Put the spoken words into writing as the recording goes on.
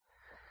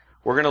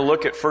We're going to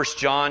look at 1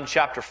 John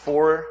chapter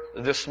 4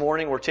 this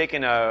morning. We're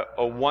taking a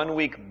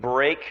 1-week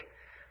break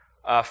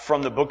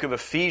from the book of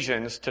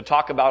Ephesians to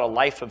talk about a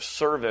life of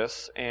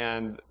service,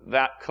 and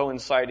that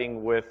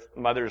coinciding with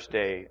Mother's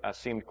Day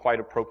seemed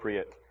quite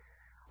appropriate.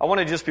 I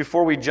want to just,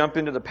 before we jump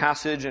into the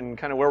passage and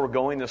kind of where we're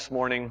going this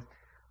morning,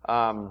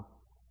 I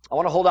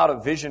want to hold out a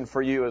vision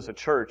for you as a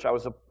church. I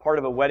was a part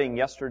of a wedding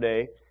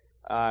yesterday,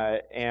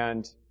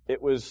 and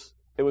it was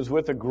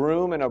with a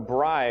groom and a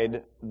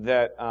bride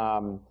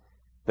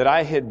that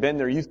I had been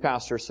their youth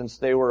pastor since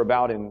they were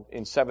about in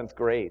 7th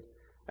grade.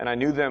 And I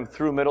knew them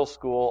through middle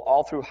school,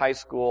 all through high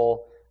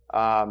school,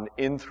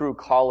 in through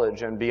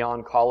college and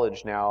beyond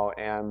college now,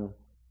 and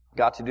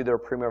got to do their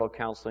premarital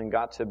counseling,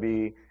 got to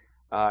be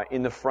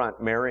in the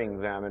front marrying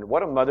them. And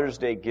what a Mother's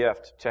Day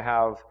gift to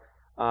have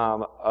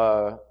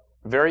a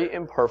very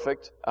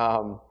imperfect,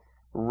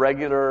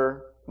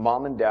 regular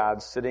mom and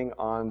dad sitting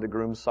on the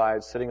groom's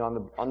side, sitting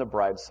on the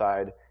bride's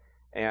side,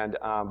 and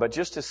but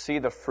just to see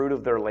the fruit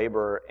of their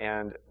labor.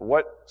 And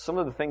what some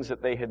of the things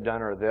that they had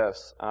done are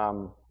this.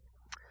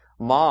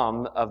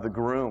 Mom of the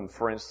groom,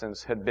 for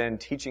instance, had been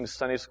teaching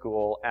Sunday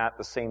school at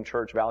the same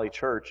church, Valley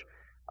Church,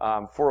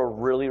 for a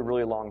really,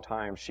 really long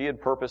time. She had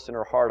purposed in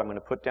her heart, I'm going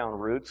to put down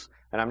roots,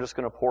 and I'm just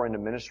going to pour into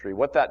ministry.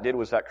 What that did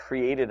was that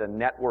created a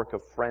network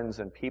of friends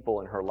and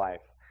people in her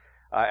life.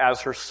 As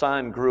her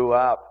son grew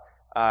up,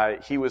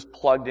 he was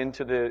plugged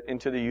into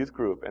the youth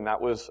group, and that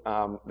was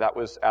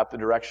at the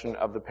direction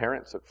of the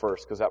parents at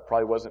first, because that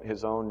probably wasn't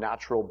his own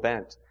natural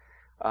bent.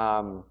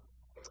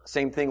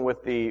 Same thing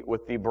with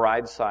the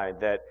bride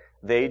side, that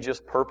they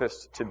just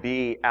purposed to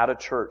be at a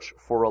church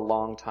for a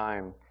long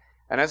time.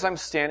 And as I'm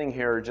standing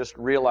here just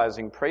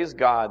realizing, praise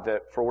God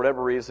that for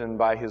whatever reason,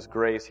 by His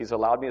grace, He's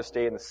allowed me to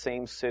stay in the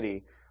same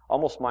city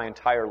almost my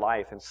entire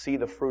life and see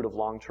the fruit of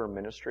long-term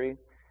ministry.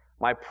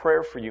 My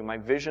prayer for you, my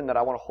vision that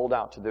I want to hold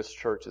out to this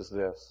church is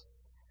this.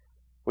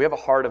 We have a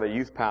heart of a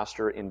youth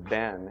pastor in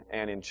Ben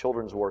and in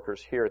children's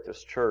workers here at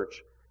this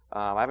church.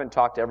 I haven't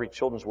talked to every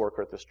children's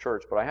worker at this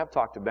church, but I have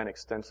talked to Ben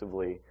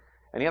extensively.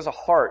 And he has a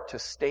heart to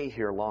stay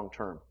here long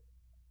term.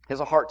 He has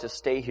a heart to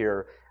stay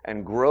here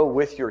and grow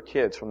with your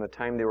kids from the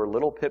time they were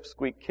little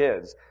pipsqueak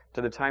kids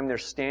to the time they're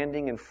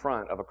standing in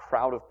front of a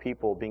crowd of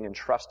people being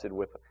entrusted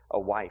with a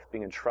wife,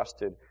 being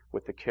entrusted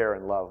with the care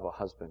and love of a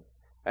husband.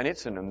 And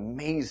it's an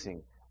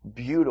amazing,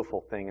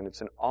 beautiful thing, and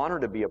it's an honor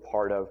to be a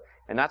part of,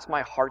 and that's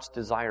my heart's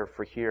desire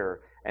for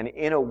here. And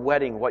in a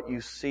wedding, what you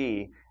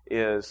see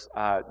is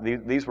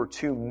these were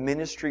two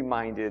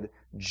ministry-minded,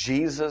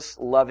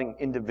 Jesus-loving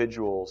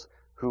individuals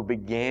who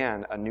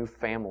began a new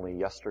family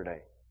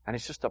yesterday. And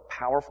it's just a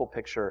powerful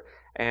picture.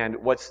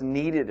 And what's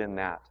needed in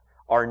that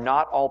are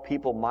not all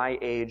people my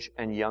age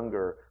and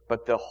younger,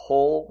 but the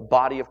whole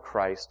body of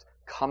Christ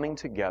coming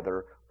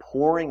together,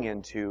 pouring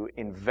into,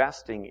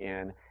 investing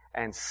in,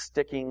 and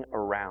sticking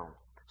around.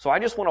 So I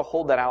just want to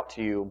hold that out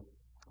to you.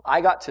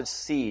 I got to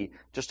see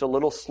just a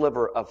little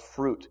sliver of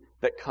fruit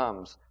that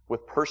comes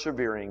with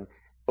persevering,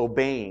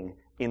 obeying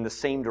in the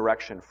same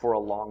direction for a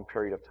long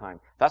period of time.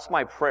 That's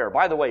my prayer.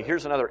 By the way,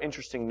 here's another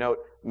interesting note,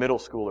 middle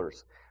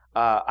schoolers.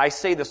 I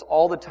say this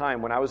all the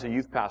time when I was a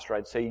youth pastor.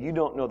 I'd say, you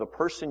don't know, the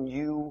person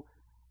you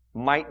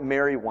might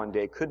marry one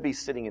day could be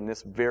sitting in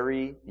this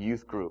very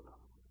youth group.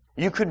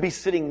 You could be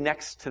sitting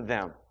next to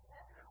them.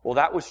 Well,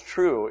 that was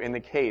true in the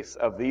case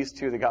of these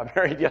two that got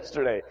married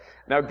yesterday.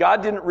 Now,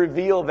 God didn't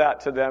reveal that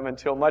to them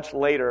until much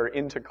later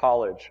into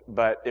college,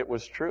 but it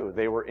was true.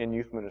 They were in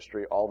youth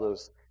ministry all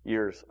those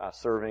years,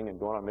 serving and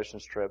going on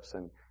missions trips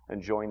and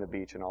enjoying the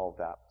beach and all of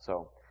that.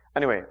 So,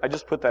 anyway, I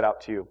just put that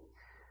out to you.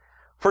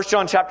 1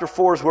 John chapter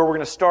 4 is where we're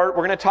going to start.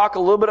 We're going to talk a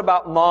little bit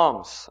about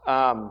moms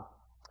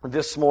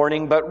this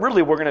morning, but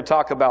really we're going to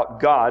talk about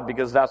God,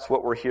 because that's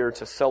what we're here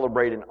to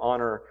celebrate and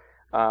honor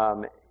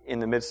in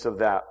the midst of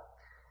that.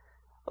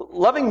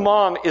 Loving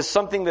mom is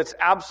something that's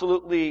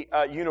absolutely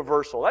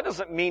universal. That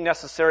doesn't mean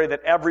necessarily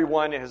that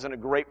everyone is in a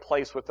great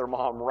place with their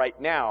mom right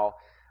now.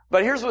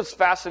 But here's what's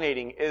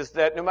fascinating is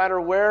that no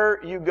matter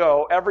where you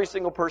go, every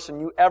single person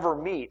you ever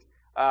meet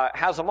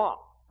has a mom,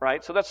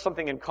 right? So that's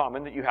something in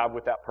common that you have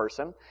with that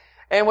person.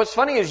 And what's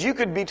funny is you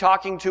could be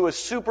talking to a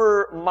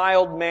super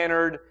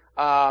mild-mannered,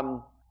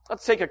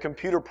 let's take a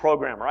computer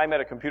programmer. I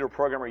met a computer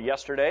programmer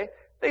yesterday.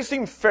 They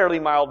seem fairly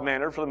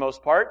mild-mannered for the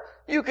most part.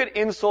 You could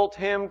insult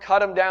him,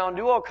 cut him down,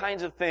 do all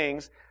kinds of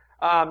things.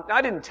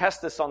 I didn't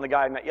test this on the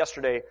guy I met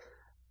yesterday,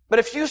 but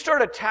if you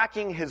start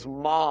attacking his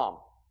mom,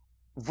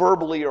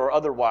 verbally or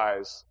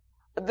otherwise,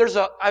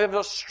 I have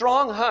a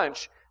strong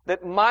hunch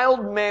that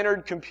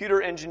mild-mannered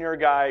computer engineer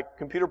guy,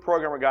 computer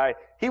programmer guy,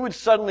 he would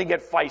suddenly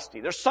get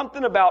feisty. There's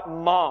something about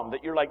mom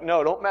that you're like,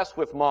 no, don't mess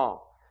with mom.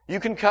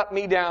 You can cut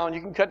me down, you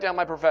can cut down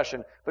my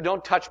profession, but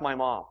don't touch my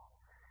mom.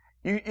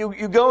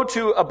 You go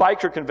to a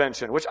biker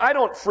convention, which I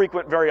don't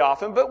frequent very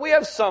often, but we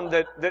have some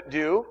that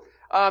do.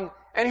 And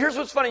here's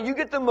what's funny. You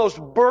get the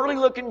most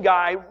burly-looking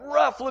guy,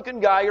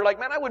 rough-looking guy. You're like,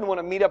 man, I wouldn't want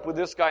to meet up with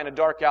this guy in a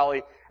dark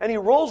alley. And he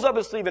rolls up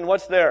his sleeve, and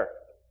what's there?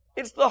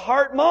 It's the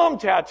Heart Mom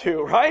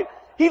tattoo, right?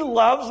 He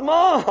loves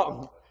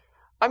mom.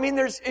 I mean,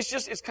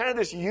 it's kind of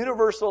this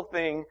universal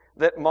thing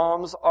that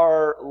moms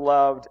are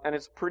loved, and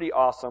it's pretty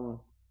awesome.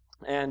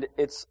 And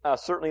it's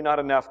certainly not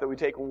enough that we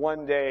take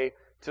one day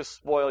to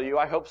spoil you.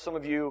 I hope some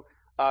of you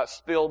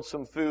spilled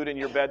some food in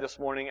your bed this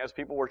morning as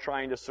people were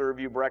trying to serve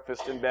you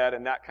breakfast in bed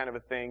and that kind of a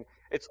thing.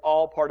 It's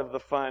all part of the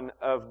fun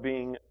of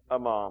being a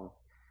mom.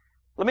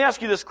 Let me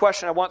ask you this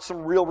question. I want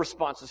some real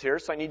responses here,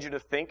 so I need you to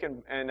think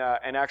and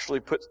actually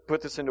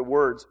put this into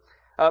words.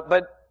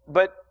 But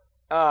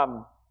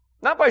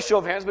not by show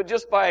of hands, but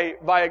just by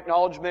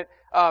acknowledgement.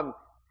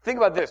 Think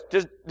about this.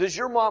 Does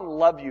your mom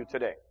love you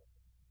today?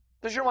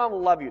 Does your mom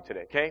love you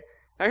today? Okay?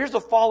 Now here's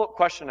the follow-up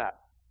question to that.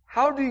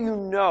 How do you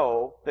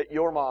know that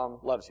your mom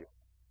loves you?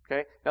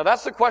 Okay? Now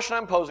that's the question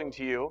I'm posing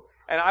to you,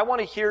 and I want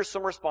to hear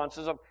some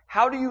responses of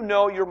how do you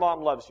know your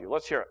mom loves you?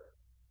 Let's hear it.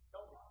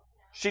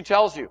 She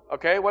tells you.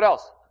 Okay, what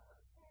else?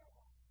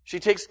 She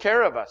takes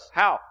care of us.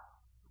 How?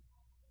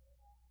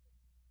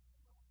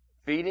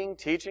 Feeding,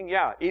 teaching?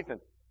 Yeah, Ethan.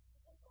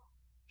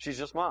 She's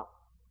just mom.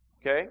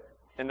 Okay?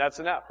 And that's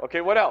enough.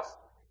 Okay, what else?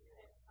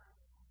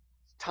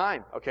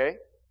 Time. Okay?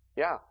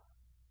 Yeah.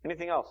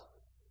 Anything else?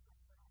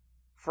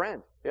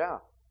 Friend. Yeah.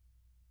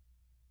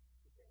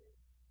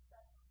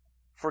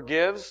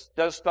 Forgives,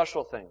 does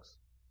special things.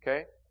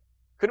 Okay?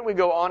 Couldn't we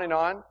go on and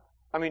on?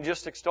 I mean,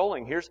 just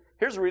extolling. Here's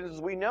the reasons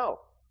we know.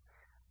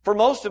 For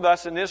most of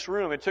us in this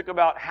room, it took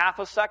about half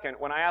a second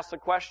when I asked the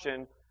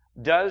question,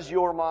 does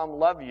your mom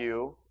love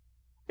you?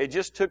 It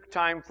just took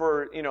time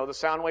for, the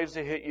sound waves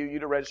to hit you, you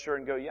to register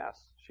and go, yes,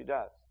 she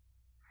does.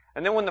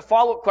 And then when the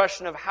follow-up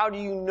question of how do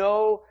you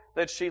know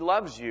that she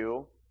loves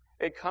you,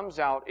 it comes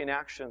out in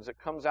actions. It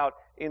comes out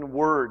in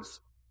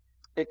words.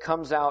 It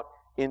comes out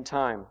in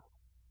time.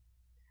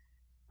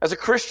 As a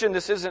Christian,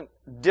 this isn't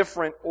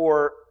different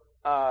or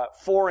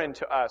foreign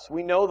to us.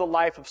 We know the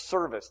life of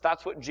service.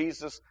 That's what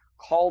Jesus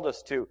called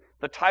us to.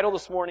 The title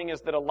this morning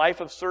is that a life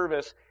of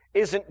service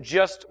isn't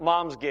just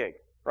mom's gig,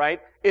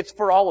 right? It's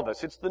for all of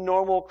us. It's the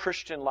normal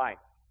Christian life.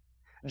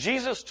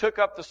 Jesus took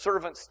up the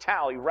servant's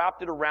towel. He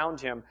wrapped it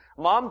around him.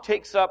 Mom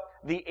takes up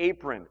the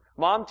apron.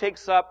 Mom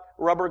takes up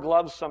rubber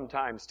gloves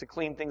sometimes to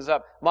clean things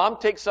up. Mom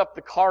takes up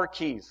the car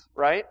keys,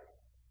 right?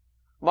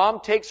 Mom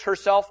takes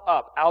herself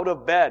up out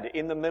of bed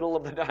in the middle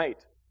of the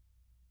night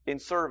in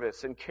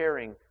service and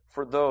caring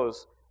for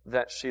those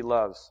that she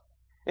loves.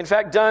 In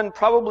fact, done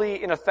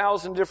probably in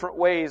 1,000 different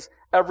ways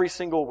every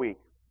single week.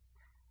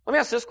 Let me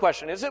ask this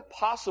question. Is it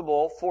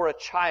possible for a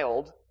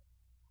child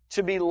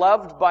to be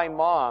loved by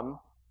mom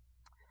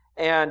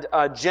and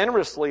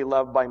generously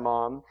loved by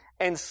mom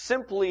and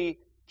simply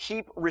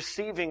keep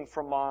receiving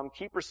from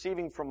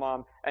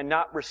mom, and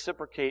not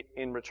reciprocate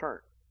in return?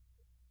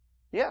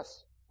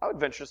 Yes, I would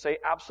venture to say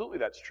absolutely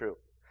that's true.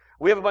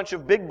 We have a bunch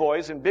of big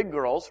boys and big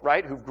girls,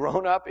 right, who've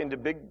grown up into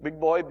big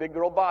boy, big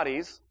girl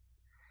bodies.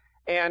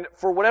 And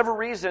for whatever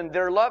reason,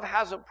 their love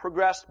hasn't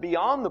progressed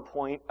beyond the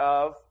point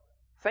of,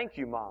 thank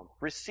you, Mom,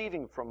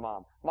 receiving from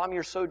Mom. Mom,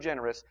 you're so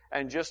generous,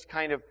 and just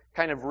kind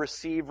of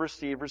receive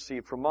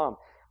from Mom.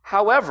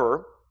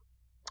 However,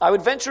 I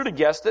would venture to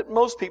guess that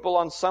most people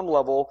on some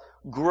level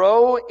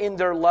grow in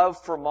their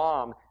love for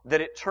Mom,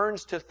 that it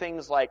turns to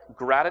things like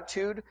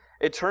gratitude.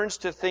 It turns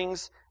to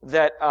things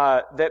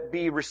that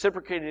be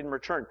reciprocated in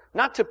return.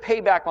 Not to pay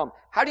back Mom.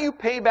 How do you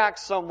pay back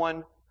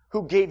someone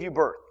who gave you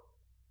birth?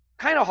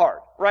 Kind of hard,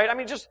 right? I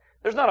mean,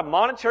 there's not a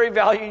monetary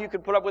value you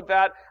could put up with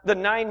that. The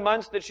 9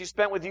 months that she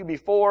spent with you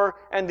before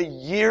and the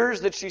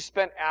years that she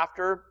spent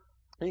after,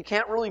 you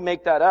can't really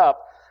make that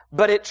up.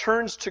 But it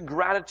turns to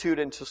gratitude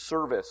and to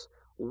service.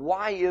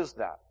 Why is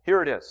that?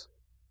 Here it is.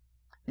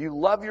 You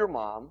love your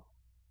mom.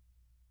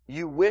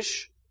 You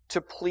wish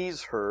to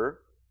please her.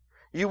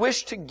 You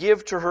wish to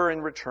give to her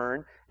in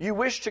return. You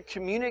wish to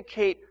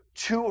communicate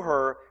to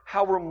her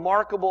how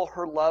remarkable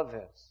her love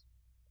is,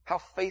 how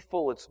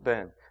faithful it's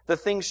been, the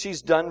things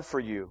she's done for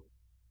you.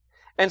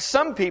 And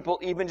some people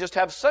even just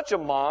have such a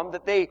mom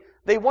that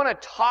they want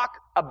to talk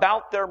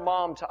about their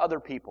mom to other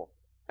people.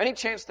 Any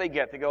chance they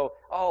get, they go,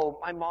 oh,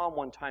 my mom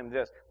one time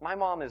this. My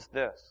mom is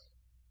this.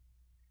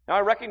 Now,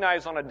 I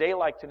recognize on a day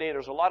like today,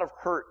 there's a lot of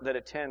hurt that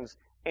attends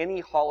any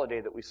holiday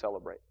that we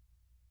celebrate.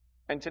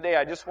 And today,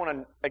 I just want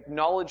to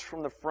acknowledge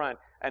from the front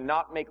and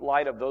not make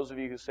light of those of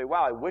you who say,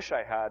 wow, I wish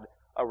I had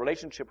a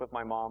relationship with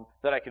my mom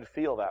that I could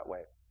feel that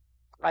way.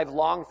 I've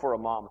longed for a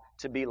mom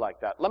to be like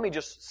that. Let me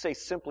just say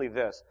simply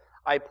this.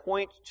 I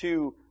point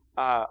to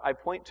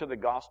the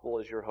gospel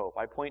as your hope.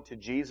 I point to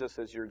Jesus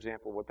as your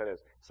example of what that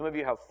is. Some of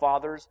you have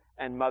fathers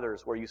and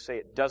mothers where you say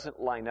it doesn't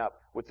line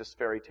up with this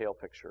fairy tale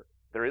picture.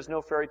 There is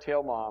no fairy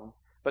tale mom,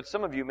 but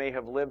some of you may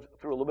have lived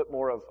through a little bit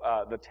more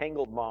of the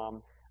tangled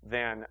mom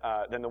than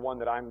the one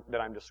that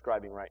I'm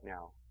describing right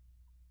now.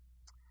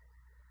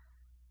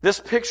 This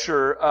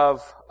picture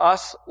of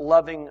us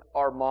loving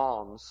our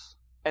moms,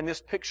 and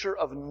this picture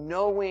of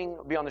knowing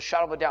beyond the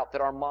shadow of a doubt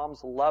that our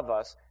moms love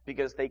us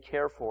because they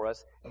care for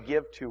us,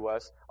 give to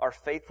us, are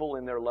faithful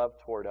in their love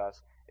toward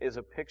us, is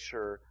a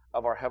picture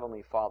of our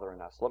Heavenly Father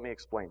in us. Let me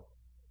explain.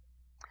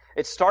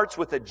 It starts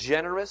with a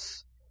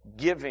generous,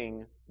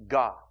 giving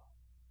God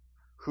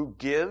who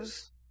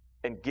gives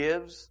and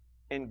gives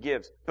and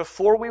gives.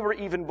 Before we were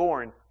even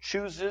born,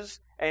 chooses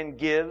and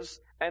gives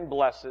and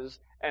blesses,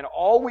 and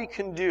all we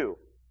can do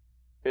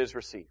is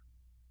receive.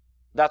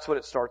 That's what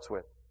it starts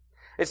with.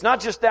 It's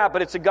not just that,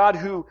 but it's a God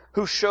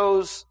who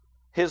shows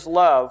His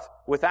love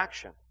with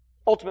action.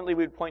 Ultimately,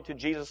 we would point to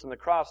Jesus and the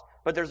cross,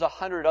 but there's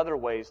 100 other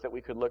ways that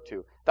we could look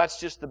to. That's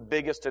just the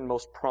biggest and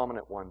most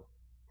prominent one.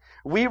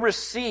 We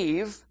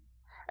receive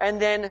and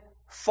then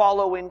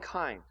follow in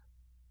kind.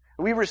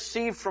 We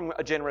receive from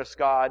a generous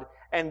God,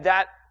 and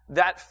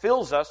that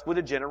fills us with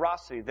a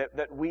generosity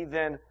that we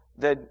then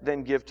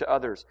give to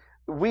others.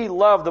 We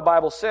love, the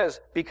Bible says,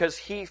 because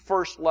He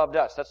first loved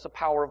us. That's the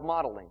power of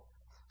modeling.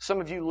 Some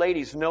of you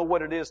ladies know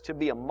what it is to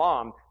be a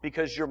mom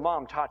because your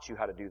mom taught you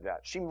how to do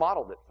that. She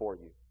modeled it for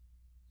you.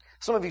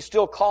 Some of you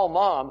still call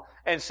mom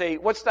and say,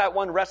 what's that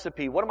one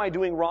recipe? What am I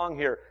doing wrong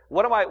here?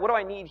 What do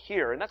I need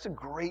here? And that's a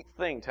great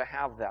thing to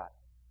have that.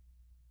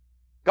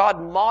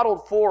 God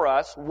modeled for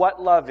us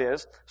what love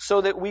is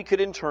so that we could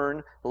in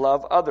turn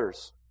love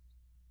others.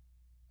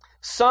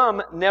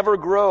 Some never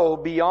grow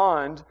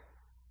beyond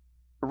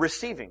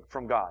receiving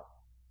from God.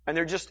 And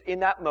they're just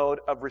in that mode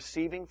of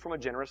receiving from a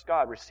generous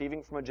God,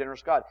 receiving from a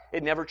generous God.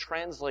 It never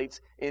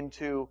translates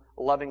into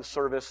loving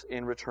service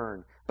in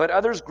return. But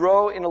others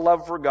grow in a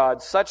love for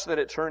God such that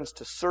it turns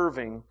to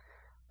serving,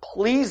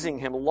 pleasing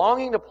Him,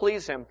 longing to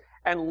please Him,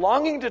 and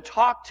longing to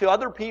talk to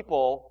other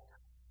people,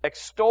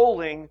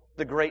 extolling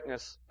the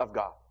greatness of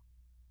God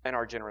and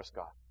our generous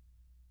God.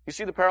 You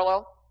see the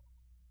parallel?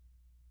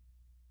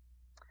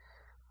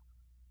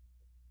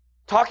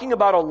 Talking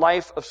about a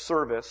life of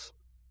service,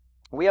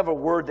 we have a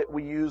word that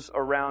we use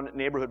around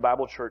Neighborhood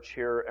Bible Church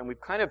here, and we've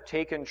kind of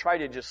tried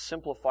to just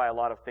simplify a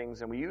lot of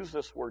things, and we use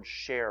this word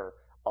share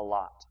a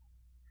lot.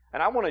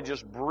 And I want to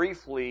just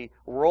briefly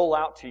roll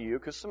out to you,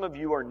 because some of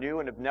you are new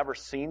and have never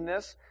seen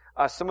this.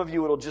 Some of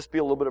you, it'll just be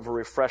a little bit of a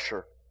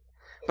refresher.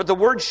 But the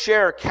word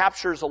share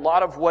captures a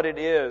lot of what it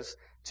is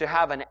to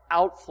have an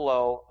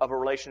outflow of a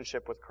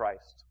relationship with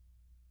Christ.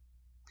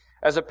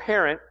 As a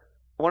parent,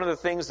 one of the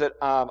things that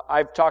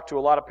I've talked to a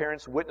lot of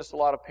parents, witnessed a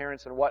lot of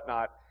parents and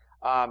whatnot,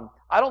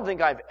 I don't think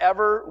I've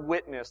ever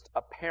witnessed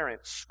a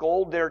parent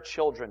scold their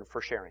children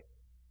for sharing.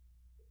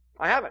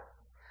 I haven't.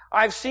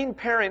 I've seen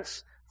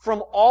parents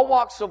from all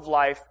walks of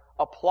life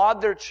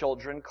applaud their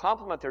children,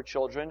 compliment their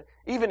children,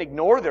 even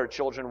ignore their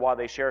children while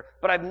they share,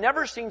 but I've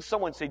never seen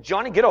someone say,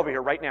 Johnny, get over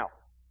here right now.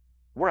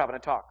 We're having a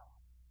talk.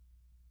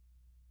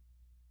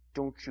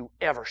 Don't you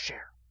ever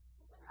share.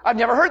 I've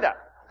never heard that.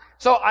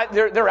 So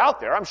they're out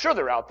there. I'm sure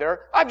they're out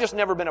there. I've just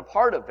never been a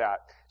part of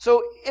that.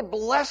 So it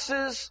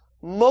blesses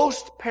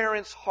most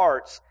parents'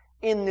 hearts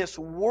in this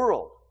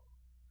world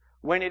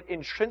when it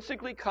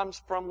intrinsically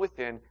comes from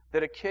within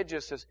that a kid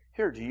just says,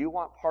 here, do you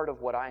want part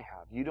of what I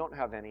have? You don't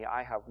have any.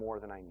 I have more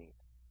than I need.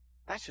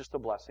 That's just a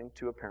blessing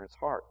to a parent's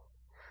heart.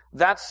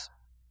 That's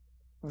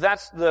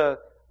the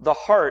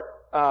heart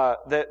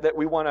that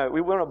we want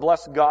to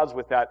bless God's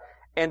with that.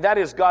 And that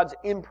is God's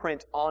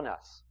imprint on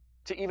us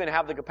to even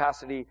have the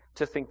capacity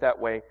to think that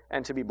way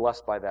and to be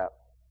blessed by that.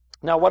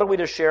 Now, what are we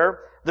to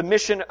share? The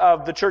mission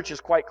of the church is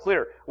quite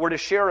clear. We're to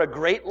share a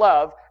great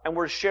love, and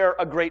we're to share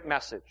a great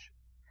message.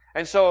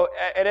 And so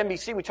at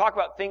NBC, we talk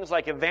about things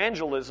like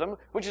evangelism,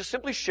 which is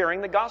simply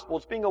sharing the gospel.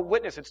 It's being a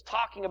witness. It's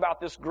talking about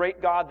this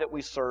great God that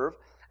we serve,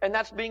 and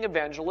that's being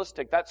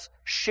evangelistic. That's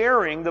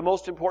sharing the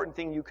most important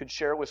thing you could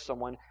share with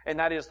someone, and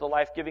that is the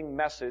life-giving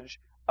message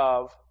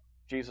of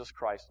Jesus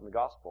Christ and the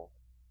gospel.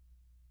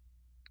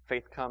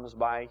 Faith comes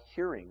by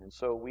hearing, and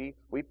so we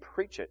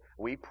preach it.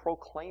 We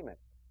proclaim it.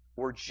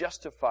 We're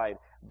justified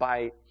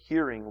by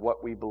hearing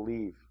what we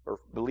believe, or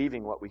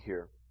believing what we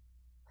hear.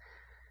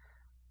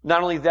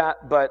 Not only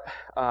that, but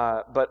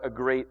a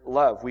great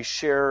love. We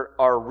share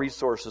our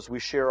resources. We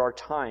share our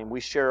time. We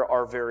share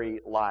our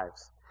very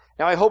lives.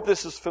 Now, I hope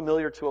this is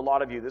familiar to a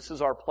lot of you. This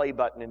is our play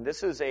button, and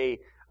this is a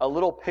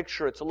little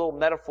picture. It's a little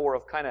metaphor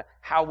of kind of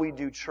how we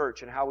do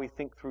church and how we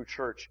think through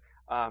church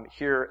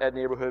here at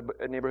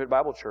Neighborhood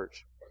Bible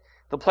Church.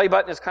 The play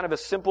button is kind of a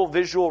simple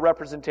visual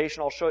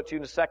representation, I'll show it to you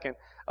in a second,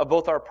 of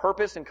both our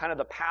purpose and kind of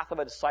the path of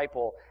a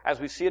disciple. As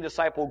we see a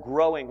disciple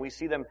growing, we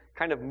see them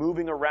kind of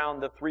moving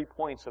around the 3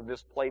 points of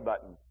this play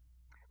button.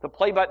 The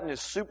play button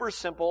is super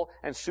simple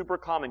and super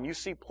common. You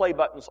see play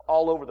buttons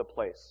all over the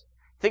place.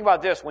 Think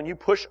about this. When you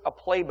push a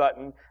play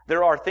button,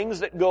 there are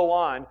things that go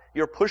on.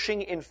 You're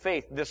pushing in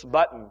faith this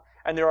button.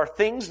 And there are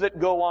things that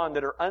go on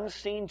that are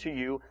unseen to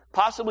you,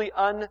 possibly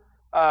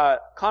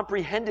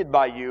comprehended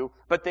by you,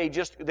 but they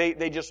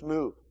just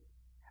move.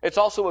 It's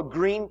also a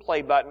green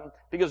play button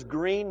because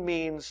green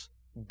means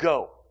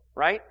go,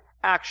 right?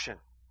 Action.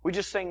 We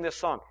just sang this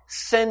song.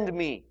 Send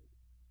me.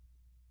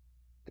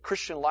 The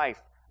Christian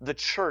life, the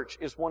church,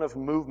 is one of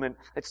movement.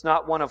 It's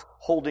not one of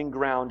holding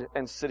ground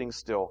and sitting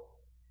still.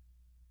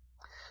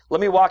 Let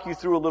me walk you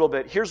through a little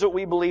bit. Here's what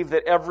we believe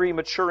that every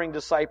maturing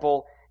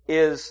disciple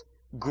is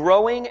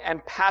growing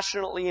and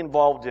passionately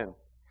involved in.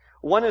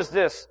 One is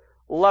this: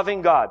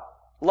 loving God.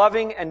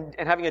 Loving and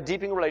having a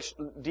deepening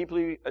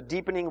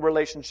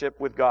relationship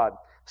with God.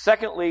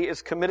 Secondly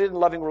is committed and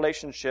loving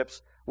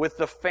relationships with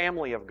the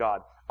family of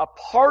God. A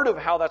part of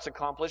how that's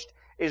accomplished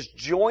is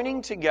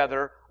joining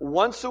together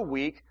once a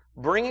week,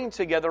 bringing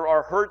together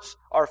our hurts,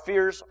 our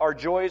fears, our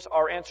joys,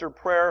 our answered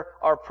prayer,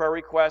 our prayer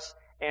requests,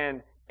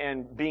 and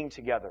being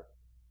together.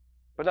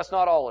 But that's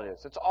not all it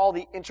is. It's all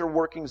the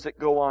interworkings that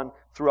go on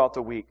throughout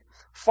the week.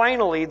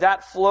 Finally,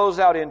 that flows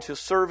out into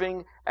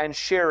serving and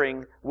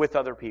sharing with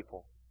other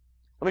people.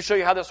 Let me show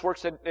you how this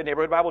works at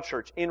Neighborhood Bible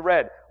Church. In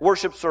red,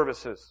 worship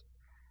services.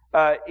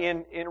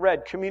 In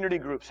red, community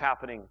groups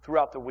happening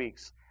throughout the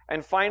weeks.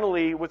 And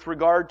finally, with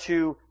regard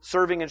to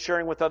serving and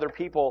sharing with other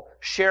people,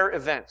 share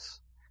events.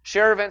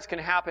 Share events can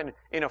happen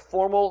in a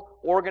formal,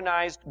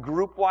 organized,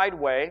 group-wide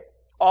way,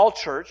 all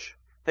church.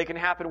 They can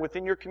happen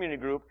within your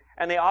community group,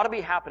 and they ought to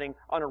be happening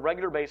on a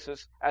regular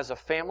basis as a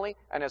family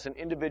and as an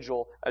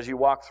individual as you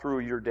walk through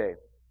your day.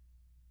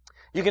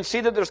 You can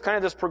see that there's kind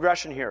of this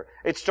progression here.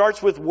 It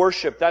starts with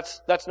worship.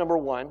 That's number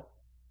one.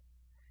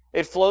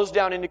 It flows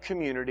down into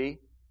community,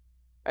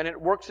 and it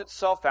works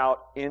itself out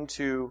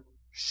into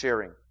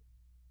sharing.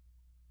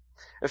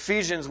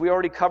 Ephesians, we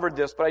already covered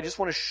this, but I just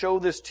want to show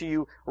this to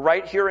you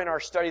right here in our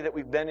study that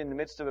we've been in the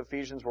midst of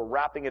Ephesians. We're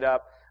wrapping it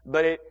up,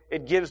 but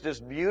it gives this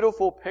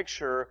beautiful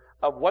picture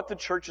of what the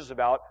church is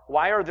about.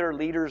 Why are there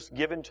leaders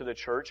given to the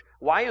church?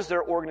 Why is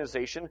there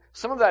organization?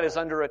 Some of that is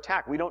under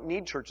attack. We don't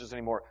need churches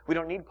anymore. We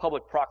don't need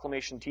public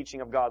proclamation teaching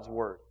of God's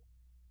Word.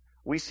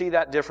 We see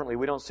that differently.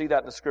 We don't see that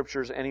in the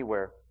Scriptures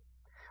anywhere.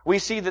 We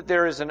see that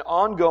there is an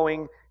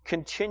ongoing,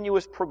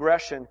 continuous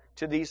progression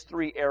to these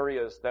three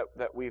areas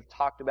that we've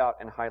talked about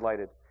and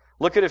highlighted.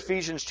 Look at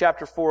Ephesians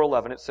chapter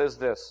 4:11. It says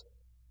this.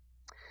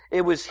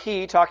 It was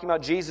He, talking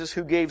about Jesus,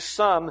 who gave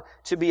some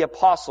to be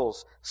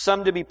apostles,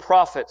 some to be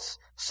prophets,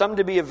 some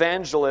to be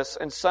evangelists,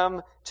 and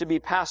some to be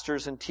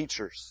pastors and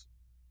teachers.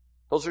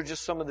 Those are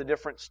just some of the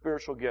different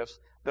spiritual gifts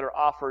that are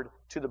offered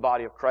to the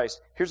body of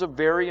Christ. Here's a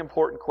very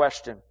important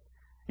question.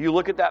 You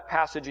look at that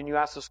passage and you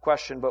ask this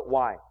question, but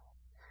why?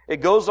 It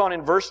goes on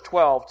in verse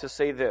 12 to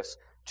say this,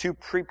 to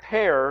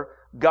prepare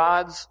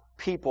God's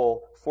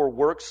people for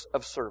works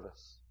of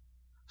service,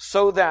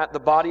 so that the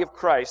body of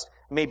Christ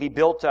may be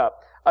built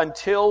up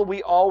until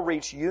we all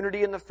reach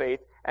unity in the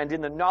faith and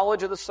in the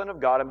knowledge of the Son of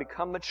God and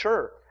become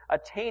mature,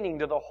 attaining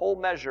to the whole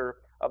measure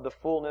of the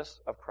fullness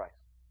of Christ.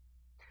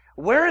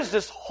 Where is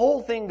this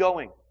whole thing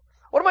going?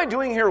 What am I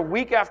doing here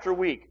week after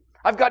week?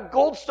 I've got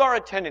gold star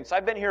attendance.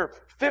 I've been here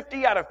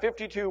 50 out of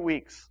 52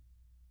 weeks.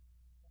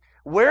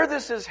 Where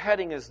this is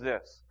heading is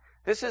this.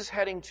 This is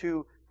heading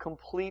to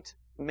complete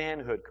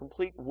manhood,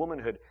 complete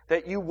womanhood,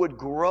 that you would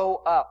grow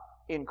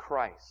up in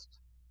Christ.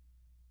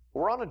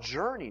 We're on a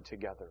journey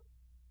together.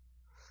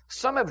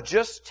 Some have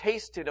just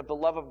tasted of the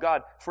love of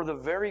God for the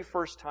very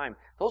first time.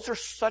 Those are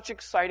such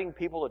exciting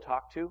people to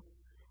talk to,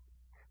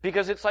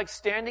 because it's like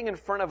standing in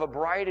front of a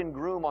bride and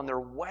groom on their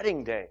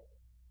wedding day.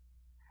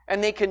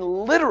 And they can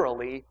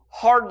literally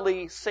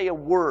hardly say a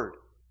word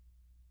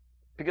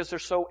because they're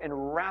so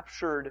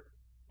enraptured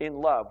in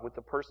love with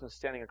the person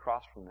standing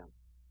across from them.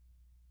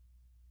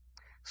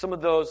 Some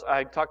of those,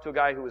 I talked to a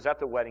guy who was at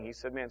the wedding. He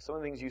said, man, some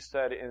of the things you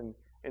said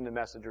in the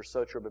message are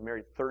so true. I've been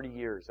married 30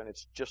 years, and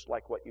it's just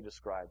like what you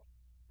described.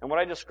 And what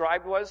I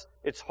described was,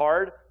 it's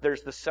hard.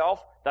 There's the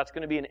self. That's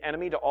going to be an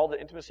enemy to all the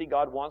intimacy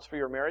God wants for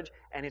your marriage.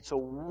 And it's a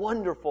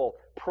wonderful,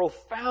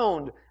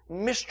 profound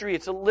mystery.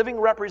 It's a living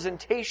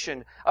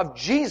representation of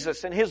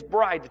Jesus and His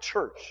bride, the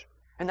church.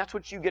 And that's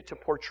what you get to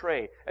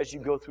portray as you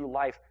go through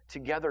life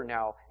together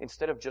now,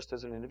 instead of just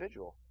as an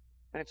individual.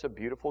 And it's a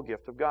beautiful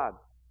gift of God.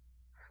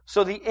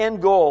 So the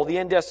end goal, the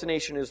end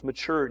destination is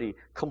maturity,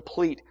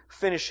 complete,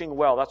 finishing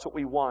well. That's what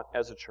we want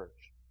as a church.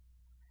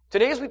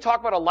 Today, as we talk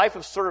about a life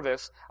of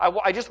service,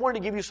 I just wanted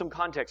to give you some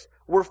context.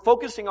 We're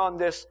focusing on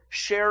this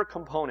share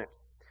component.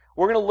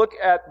 We're going to look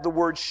at the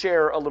word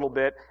share a little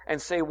bit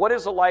and say, what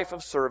is a life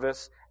of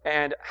service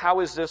and how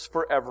is this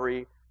for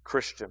every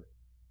Christian?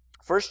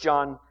 1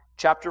 John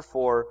chapter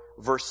 4,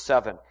 verse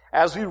 7.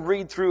 As we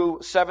read through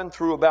 7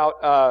 through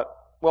about,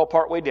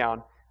 partway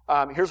down,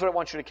 here's what I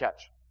want you to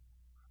catch.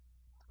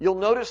 You'll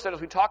notice that as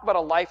we talk about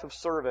a life of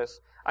service,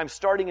 I'm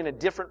starting in a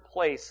different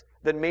place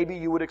than maybe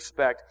you would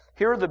expect.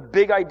 Here are the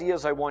big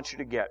ideas I want you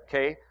to get,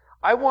 okay?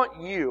 I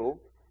want you,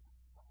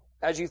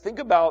 as you think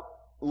about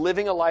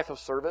living a life of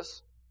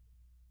service,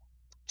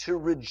 to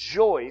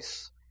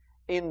rejoice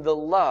in the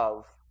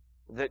love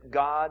that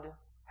God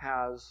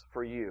has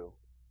for you.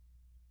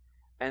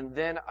 And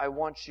then I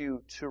want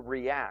you to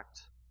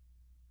react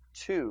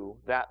to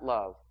that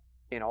love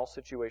in all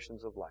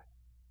situations of life.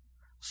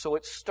 So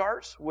it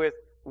starts with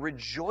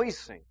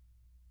rejoicing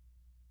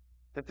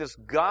that this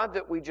God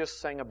that we just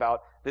sang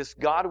about, this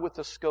God with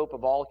the scope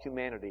of all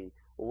humanity,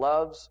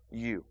 loves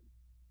you.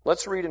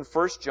 Let's read in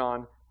 1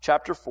 John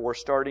chapter 4,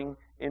 starting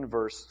in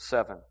verse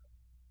 7.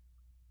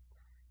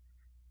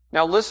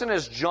 Now listen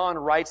as John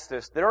writes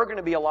this. There are going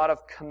to be a lot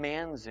of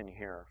commands in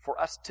here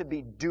for us to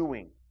be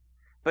doing.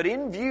 But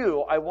in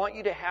view, I want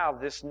you to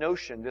have this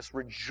notion, this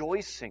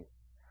rejoicing.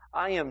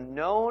 I am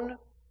known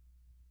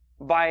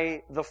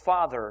by the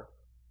Father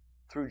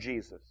through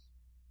Jesus.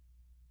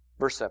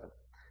 Verse 7.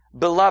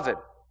 Beloved,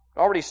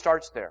 already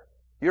starts there.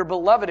 You're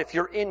beloved if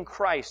you're in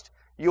Christ.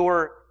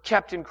 You're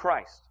kept in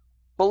Christ.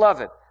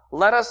 Beloved,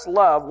 let us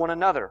love one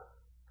another.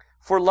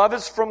 For love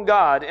is from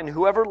God, and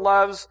whoever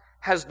loves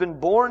has been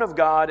born of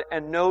God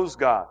and knows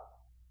God.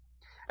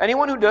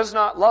 Anyone who does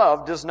not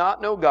love does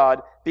not know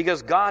God,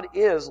 because God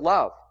is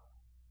love.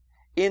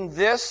 In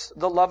this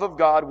the love of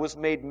God was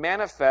made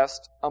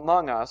manifest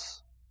among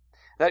us,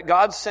 that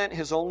God sent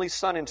His only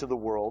Son into the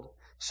world,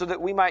 so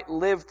that we might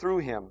live through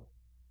Him.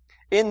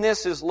 In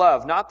this is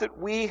love, not that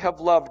we have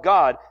loved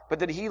God, but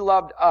that He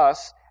loved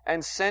us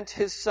and sent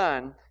His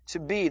Son to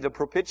be the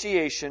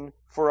propitiation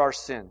for our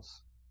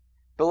sins.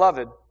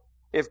 Beloved,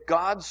 if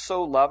God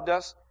so loved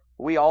us,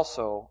 we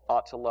also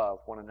ought to love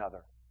one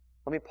another.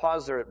 Let me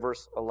pause there at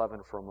verse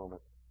 11 for a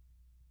moment.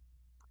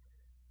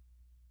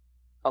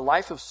 A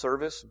life of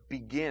service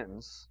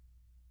begins,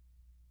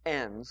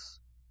 ends,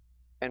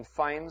 and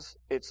finds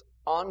its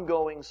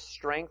ongoing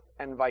strength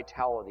and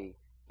vitality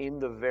in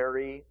the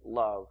very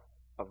love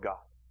of God.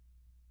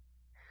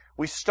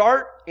 We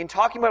start in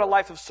talking about a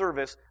life of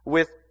service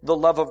with the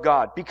love of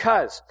God.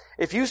 Because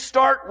if you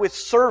start with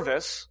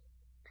service,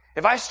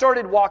 if I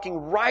started walking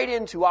right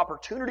into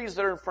opportunities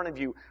that are in front of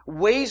you,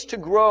 ways to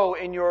grow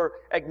in your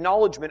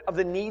acknowledgement of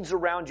the needs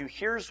around you,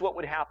 here's what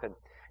would happen.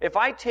 If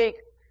I take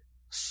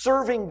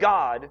serving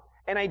God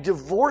and I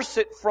divorce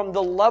it from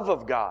the love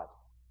of God,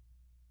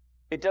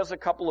 it does a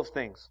couple of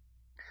things.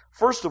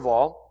 First of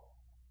all,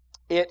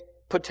 it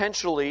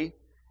potentially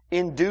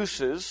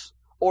induces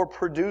or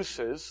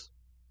produces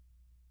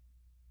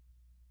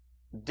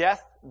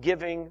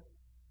death-giving,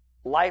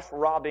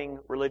 life-robbing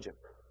religion.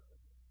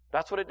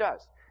 That's what it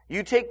does.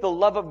 You take the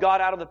love of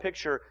God out of the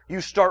picture, you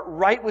start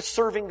right with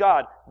serving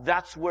God,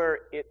 that's where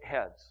it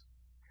heads.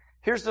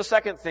 Here's the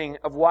second thing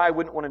of why I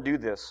wouldn't want to do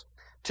this.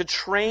 To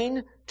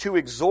train, to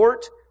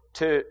exhort,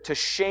 to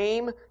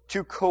shame,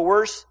 to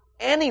coerce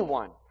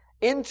anyone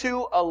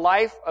into a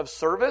life of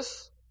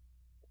service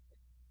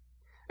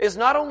is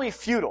not only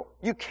futile.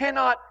 You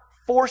cannot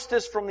force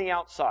this from the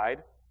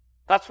outside.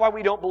 That's why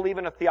we don't believe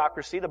in a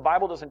theocracy. The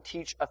Bible doesn't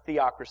teach a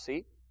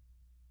theocracy.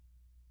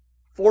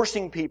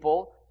 Forcing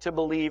people to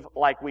believe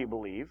like we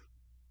believe.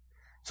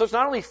 So it's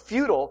not only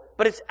futile,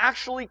 but it's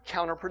actually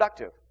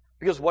counterproductive.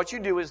 Because what you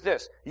do is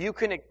this. You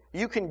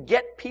can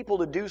get people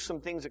to do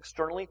some things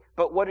externally,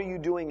 but what are you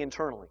doing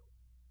internally?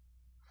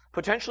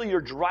 Potentially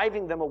you're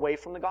driving them away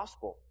from the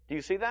gospel. Do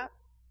you see that?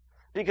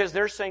 Because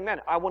they're saying,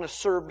 man, I want to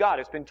serve God.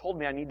 It's been told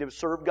me I need to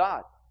serve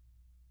God.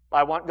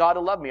 I want God to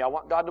love me. I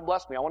want God to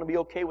bless me. I want to be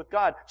okay with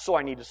God, so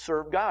I need to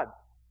serve God.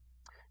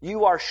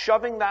 You are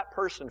shoving that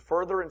person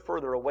further and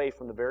further away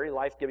from the very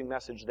life-giving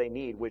message they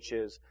need, which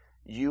is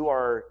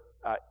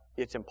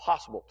it's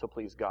impossible to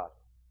please God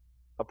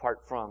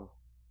apart from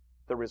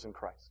the risen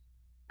Christ,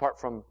 apart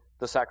from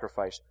the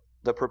sacrifice,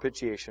 the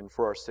propitiation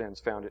for our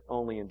sins found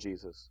only in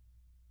Jesus.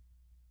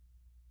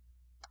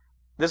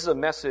 This is a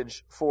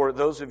message for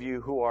those of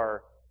you who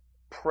are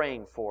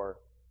praying for,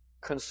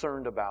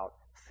 concerned about,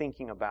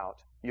 thinking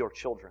about your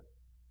children.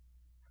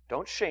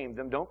 Don't shame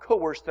them. Don't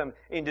coerce them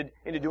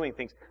into doing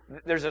things.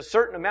 There's a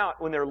certain amount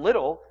when they're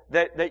little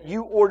that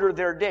you order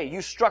their day.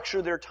 You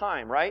structure their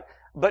time, right?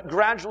 But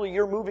gradually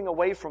you're moving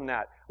away from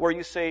that, where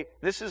you say,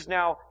 this is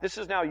now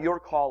your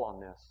call on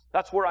this.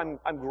 That's where I'm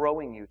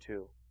growing you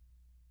to.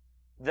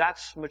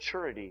 That's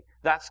maturity.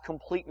 That's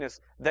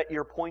completeness that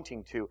you're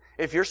pointing to.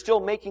 If you're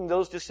still making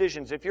those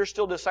decisions, if you're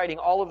still deciding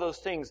all of those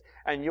things,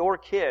 and your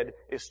kid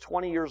is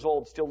 20 years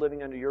old still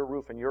living under your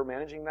roof and you're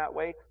managing that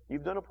way,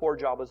 you've done a poor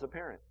job as a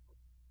parent.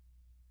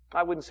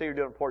 I wouldn't say you're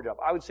doing a poor job.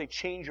 I would say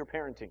change your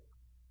parenting.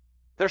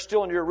 They're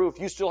still under your roof.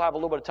 You still have a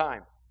little bit of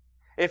time.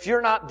 If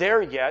you're not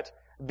there yet,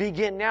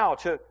 begin now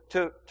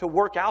to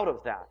work out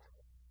of that.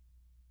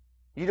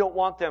 You don't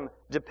want them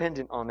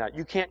dependent on that.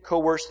 You can't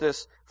coerce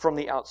this from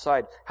the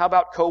outside. How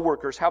about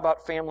coworkers? How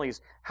about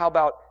families? How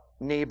about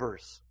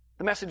neighbors?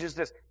 The message is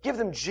this. Give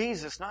them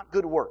Jesus, not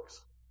good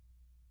works.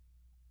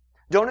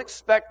 Don't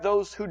expect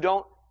those who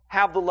don't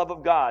have the love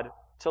of God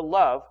to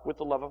love with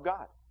the love of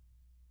God.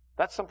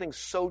 That's something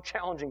so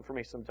challenging for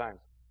me sometimes.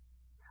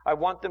 I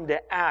want them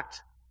to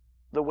act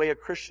the way a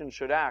Christian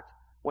should act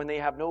when they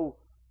have no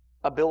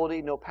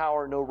ability, no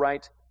power, no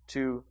right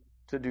to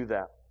do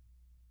that.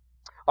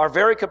 Our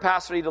very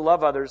capacity to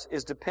love others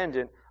is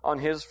dependent on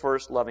His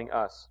first loving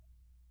us.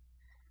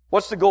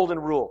 What's the golden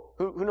rule?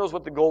 Who knows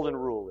what the golden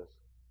rule is?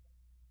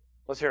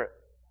 Let's hear it.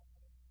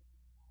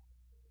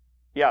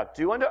 Yeah,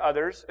 do unto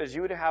others as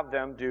you would have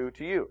them do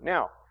to you.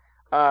 Now,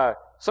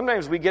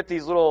 sometimes we get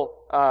these little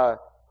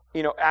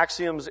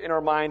axioms in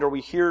our mind, or we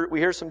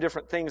hear some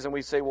different things, and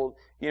we say, well,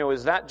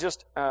 is that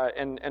just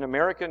an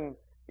American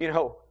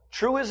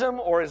truism,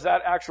 or is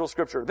that actual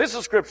Scripture? This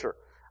is Scripture.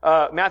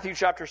 Matthew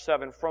chapter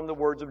 7, from the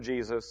words of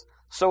Jesus.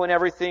 So in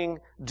everything,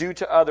 do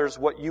to others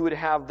what you would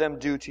have them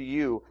do to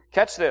you.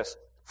 Catch this.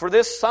 For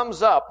this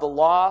sums up the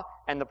law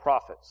and the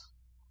prophets.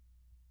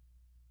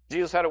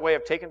 Jesus had a way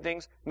of taking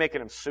things, making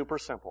them super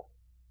simple.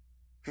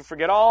 If you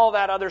forget all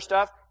that other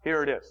stuff,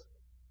 here it is.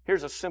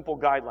 Here's a simple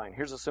guideline.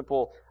 Here's a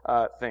simple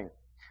thing.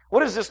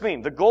 What does this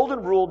mean? The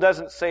golden rule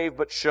doesn't save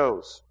but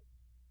shows.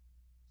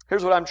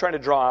 Here's what I'm trying to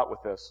draw out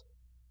with this.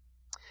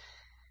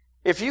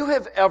 If you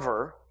have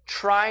ever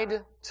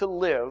tried to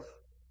live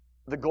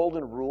the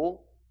golden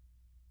rule,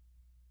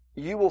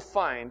 you will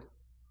find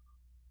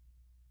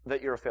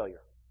that you're a failure.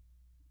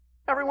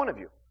 Every one of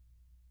you.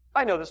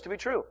 I know this to be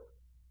true.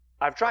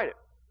 I've tried it.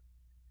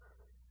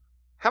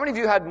 How many of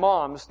you had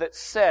moms that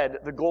said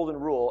the golden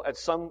rule at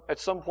some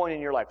point in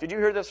your life? Did you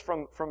hear this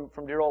from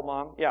dear old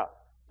mom? Yeah.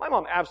 My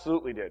mom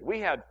absolutely did. We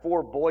had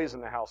 4 boys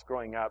in the house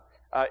growing up.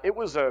 It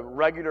was a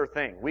regular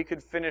thing.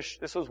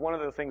 This was one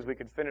of the things we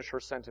could finish her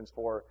sentence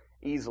for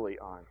easily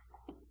on.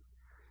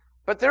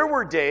 But there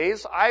were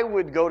days I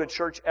would go to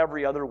church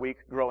every other week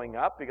growing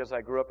up because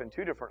I grew up in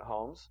 2 different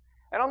homes.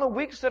 And on the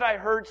weeks that I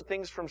heard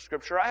things from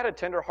Scripture, I had a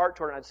tender heart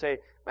toward it, and I'd say,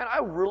 man, I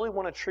really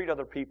want to treat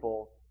other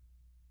people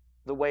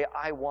the way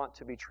I want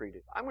to be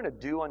treated. I'm going to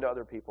do unto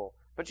other people.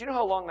 But you know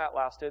how long that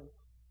lasted?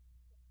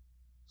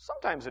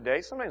 Sometimes a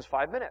day, sometimes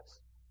 5 minutes.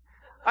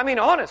 I mean,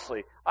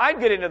 honestly, I'd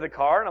get into the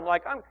car, and I'm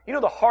like,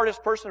 the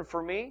hardest person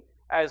for me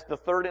as the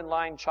third in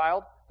line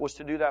child was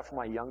to do that for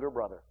my younger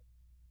brother.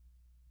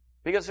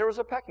 Because there was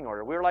a pecking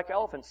order. We were like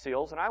elephant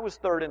seals, and I was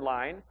third in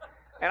line.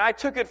 And I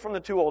took it from the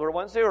 2 older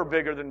ones. They were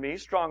bigger than me,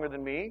 stronger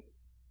than me.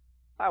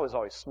 I was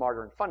always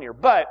smarter and funnier.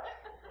 But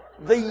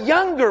the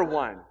younger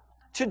one,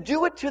 to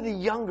do it to the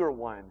younger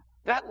one,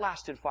 that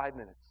lasted 5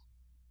 minutes.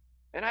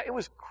 And it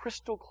was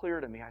crystal clear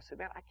to me. I said,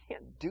 man, I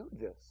can't do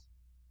this.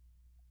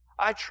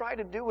 I try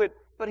to do it,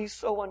 but he's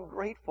so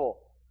ungrateful.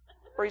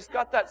 Or he's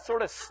got that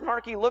sort of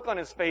snarky look on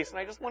his face, and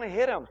I just want to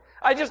hit him.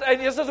 It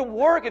just doesn't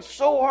work. It's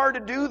so hard to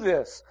do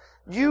this.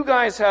 You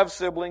guys have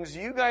siblings.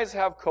 You guys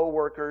have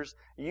coworkers.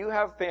 You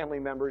have family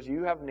members.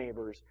 You have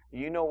neighbors.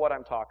 You know what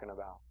I'm talking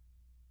about.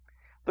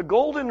 The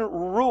golden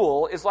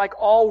rule is like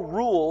all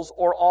rules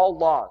or all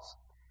laws.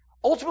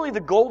 Ultimately, the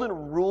golden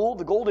rule,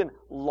 the golden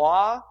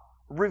law,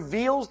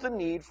 reveals the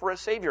need for a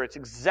Savior. It's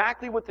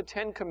exactly what the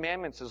 10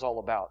 Commandments is all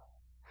about.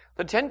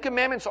 The 10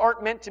 Commandments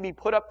aren't meant to be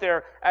put up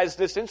there as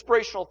this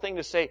inspirational thing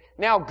to say,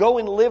 now go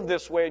and live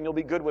this way and you'll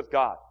be good with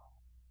God.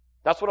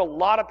 That's what a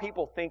lot of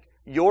people think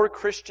your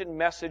Christian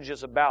message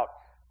is about.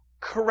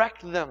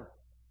 Correct them.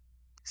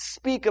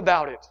 Speak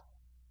about it.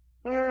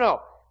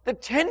 No. The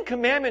 10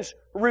 Commandments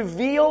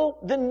reveal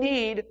the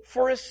need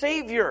for a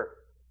Savior.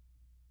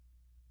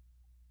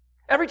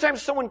 Every time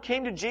someone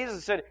came to Jesus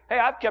and said, hey,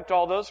 I've kept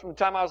all those from the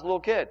time I was a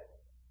little kid,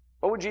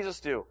 what would Jesus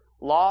do?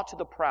 Law to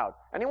the proud.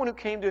 Anyone who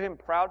came to him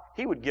proud,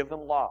 he would give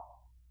them law.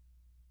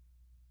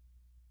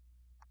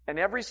 And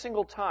every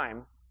single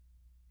time,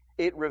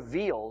 it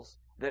reveals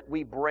that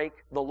we break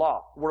the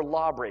law. We're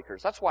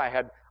lawbreakers. That's why I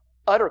had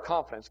utter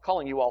confidence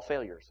calling you all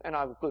failures. And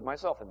I include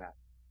myself in that.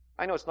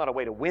 I know it's not a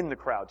way to win the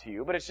crowd to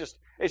you, but it's just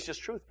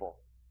truthful.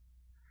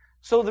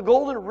 So the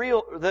golden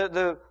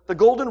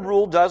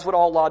rule does what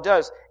all law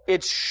does.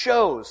 It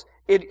shows.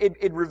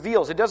 It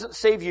reveals. It doesn't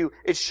save you.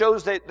 It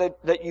shows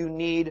that you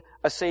need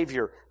a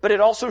Savior. But it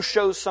also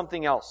shows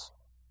something else.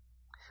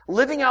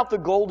 Living out the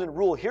golden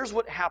rule, here's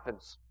what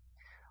happens.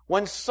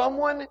 When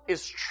someone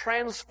is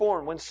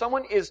transformed, when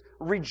someone is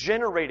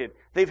regenerated,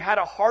 they've had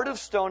a heart of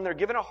stone, they're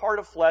given a heart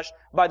of flesh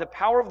by the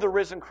power of the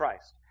risen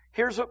Christ.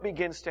 Here's what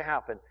begins to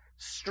happen.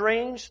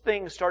 Strange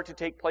things start to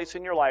take place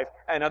in your life,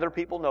 and other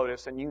people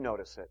notice, and you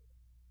notice it.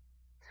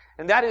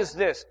 And that is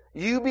this.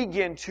 You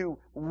begin to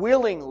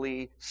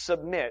willingly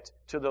submit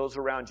to those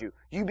around you.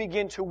 You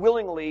begin to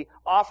willingly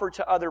offer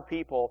to other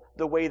people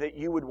the way that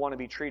you would want to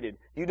be treated.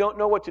 You don't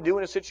know what to do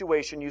in a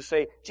situation. You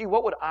say, gee,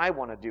 what would I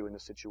want to do in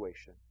this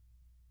situation?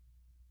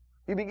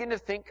 You begin to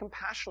think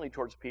compassionately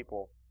towards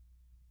people.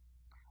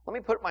 Let me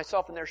put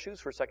myself in their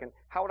shoes for a second.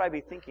 How would I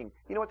be thinking?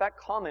 You know what? That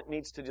comment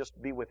needs to just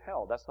be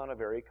withheld. That's not a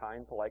very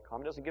kind, polite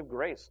comment. It doesn't give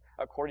grace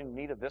according to the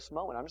need of this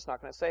moment. I'm just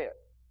not going to say it.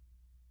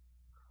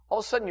 All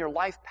of a sudden, your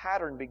life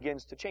pattern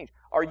begins to change.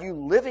 Are you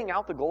living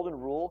out the golden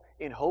rule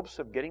in hopes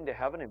of getting to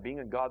heaven and being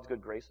in God's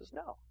good graces?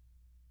 No.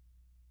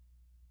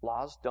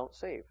 Laws don't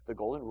save. The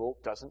golden rule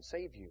doesn't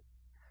save you.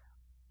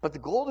 But the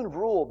golden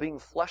rule being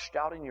fleshed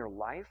out in your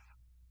life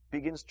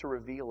begins to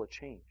reveal a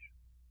change.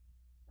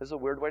 This is a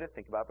weird way to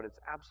think about it, but it's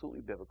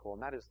absolutely biblical,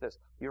 and that is this.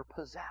 You're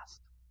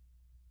possessed.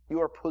 You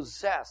are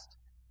possessed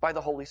by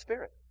the Holy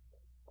Spirit.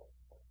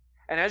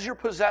 And as you're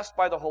possessed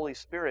by the Holy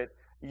Spirit,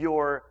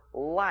 your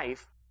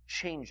life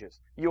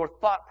changes. Your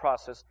thought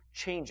process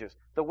changes.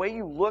 The way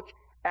you look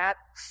at,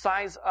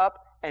 size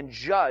up, and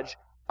judge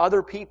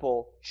other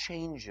people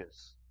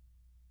changes.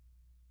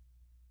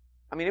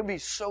 I mean, it would be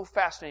so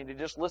fascinating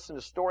to just listen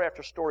to story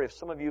after story of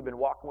some of you who've been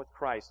walking with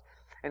Christ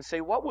and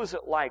say, what was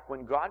it like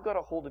when God got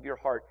a hold of your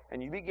heart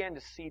and you began to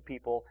see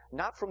people,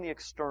 not from the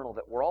external,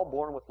 that we're all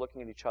born with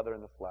looking at each other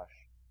in the flesh.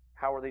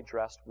 How are they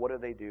dressed? What do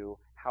they do?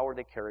 How are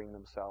they carrying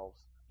themselves?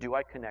 Do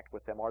I connect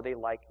with them? Are they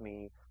like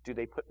me? Do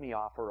they put me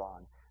off or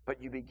on?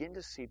 But you begin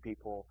to see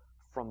people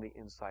from the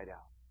inside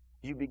out.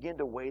 You begin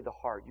to weigh the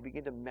heart. You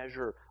begin to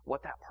measure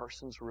what that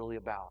person's really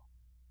about.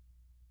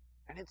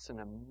 And it's an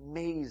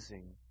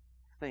amazing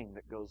thing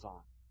that goes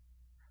on.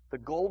 The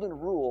golden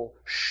rule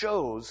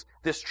shows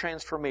this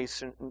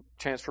transformation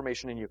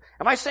in you.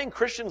 Am I saying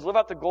Christians live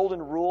out the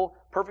golden rule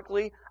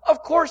perfectly?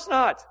 Of course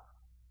not.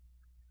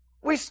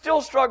 We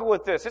still struggle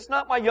with this. It's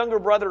not my younger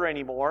brother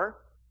anymore.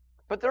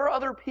 But there are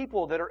other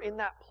people that are in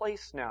that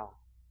place now.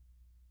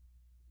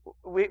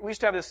 We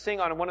used to have this thing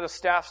on one of the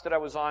staffs that I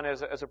was on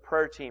as a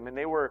prayer team, and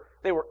they were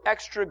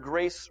extra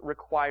grace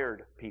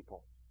required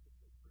people.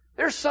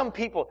 There's some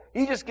people,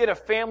 you just get a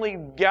family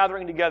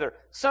gathering together.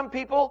 Some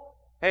people,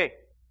 hey,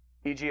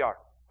 EGR.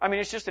 I mean,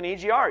 it's just an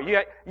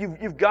EGR.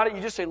 You've got it.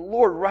 You just say,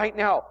 Lord, right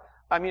now.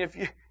 I mean, if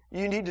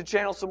you need to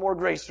channel some more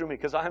grace through me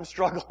because I'm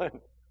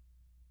struggling.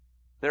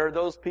 There are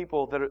those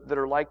people that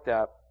are like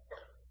that,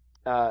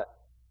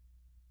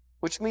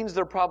 which means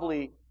they're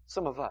probably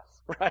some of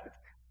us, right?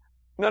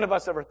 None of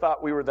us ever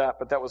thought we were that,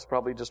 but that was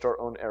probably just our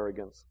own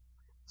arrogance.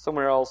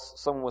 Somewhere else,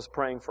 someone was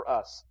praying for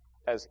us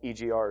as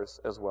EGRs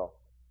as well.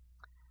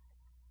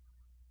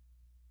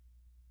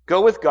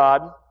 Go with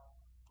God,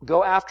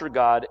 go after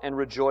God, and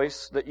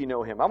rejoice that you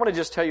know Him. I want to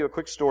just tell you a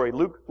quick story.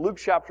 Luke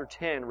chapter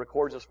 10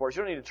 records this for us.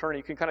 You don't need to turn it.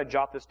 You can kind of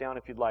jot this down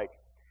if you'd like.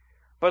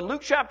 But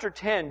Luke chapter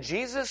 10,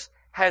 Jesus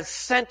has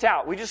sent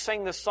out, we just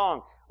sang this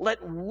song,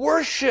 let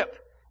worship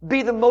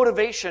be the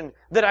motivation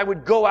that I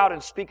would go out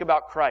and speak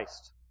about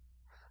Christ.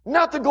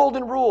 Not the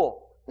golden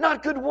rule,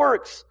 not good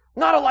works,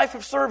 not a life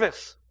of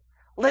service.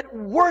 Let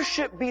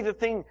worship be the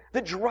thing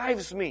that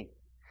drives me.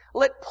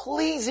 Let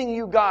pleasing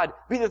you, God,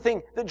 be the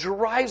thing that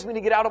drives me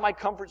to get out of my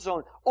comfort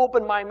zone,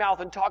 open my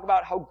mouth, and talk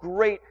about how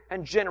great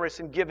and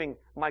generous and giving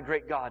my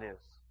great God is.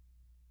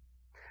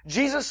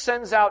 Jesus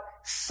sends out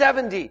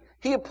 70.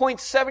 He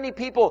appoints 70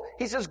 people.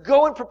 He says,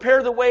 go and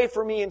prepare the way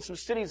for me in some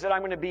cities that I'm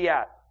going to be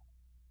at.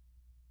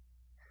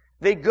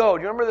 They go.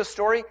 Do you remember the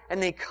story?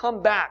 And they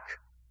come back.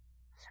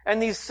 And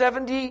these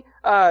 70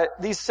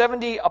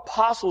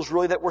 apostles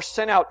really that were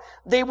sent out,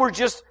 they were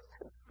just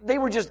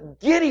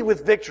giddy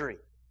with victory.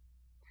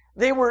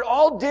 They were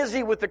all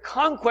dizzy with the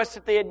conquest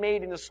that they had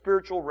made in the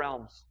spiritual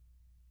realms.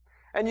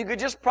 And you could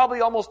just probably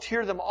almost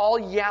hear them all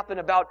yapping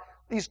about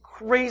these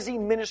crazy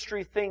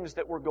ministry things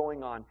that were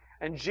going on.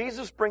 And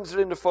Jesus brings it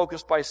into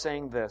focus by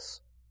saying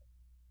this.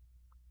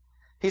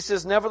 He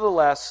says,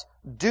 nevertheless,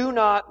 do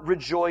not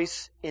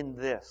rejoice in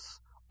this.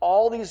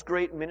 All these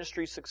great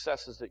ministry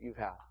successes that you've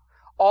had.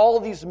 All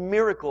these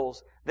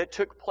miracles that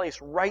took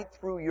place right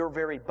through your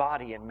very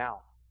body and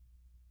mouth.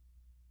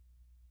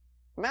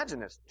 Imagine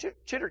this.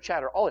 Chitter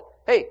chatter.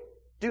 Hey,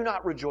 do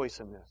not rejoice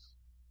in this.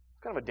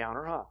 It's kind of a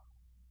downer, huh?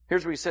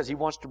 Here's what he says. He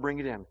wants to bring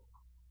it in.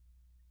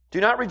 Do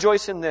not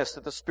rejoice in this,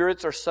 that the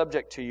spirits are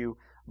subject to you,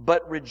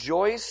 but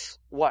rejoice,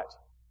 what?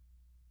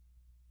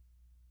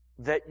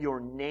 That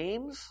your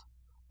names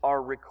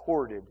are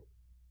recorded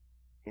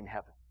in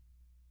heaven.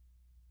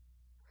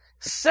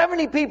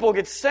 70 people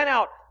get sent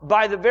out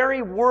by the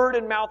very word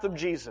and mouth of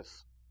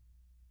Jesus.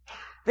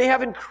 They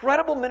have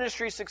incredible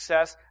ministry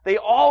success. They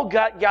all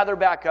gather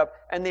back up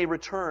and they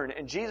return.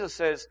 And Jesus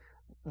says,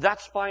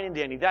 that's fine and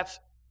dandy. That's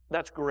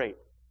great.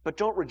 But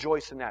don't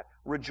rejoice in that.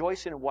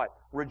 Rejoice in what?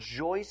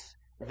 Rejoice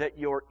that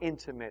you're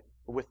intimate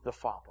with the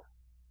Father.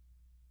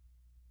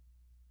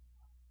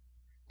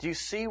 Do you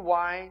see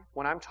why,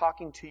 when I'm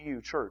talking to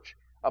you, church,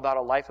 about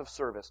a life of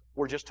service,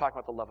 we're just talking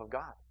about the love of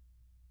God?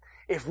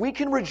 If we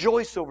can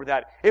rejoice over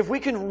that, if we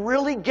can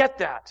really get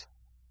that,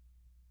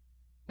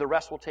 the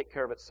rest will take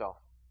care of itself.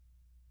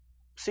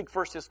 Seek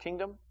first His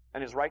kingdom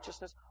and His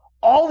righteousness.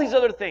 All these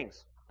other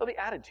things, they'll be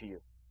added to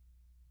you.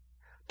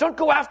 Don't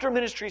go after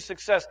ministry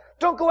success.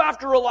 Don't go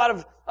after a lot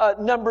of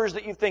numbers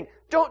that you think.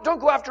 Don't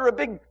go after a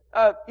big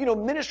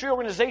ministry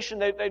organization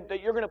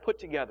that you're going to put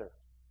together.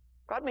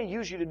 God may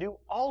use you to do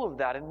all of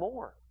that and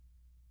more.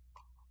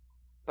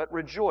 But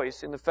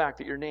rejoice in the fact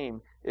that your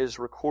name is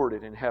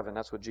recorded in heaven.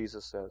 That's what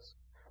Jesus says.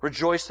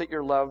 Rejoice that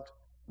you're loved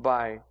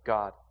by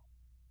God.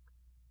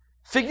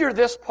 Figure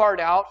this part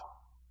out,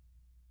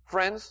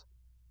 friends,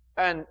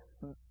 and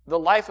the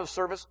life of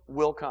service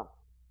will come.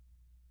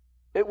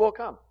 It will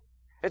come.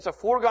 It's a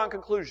foregone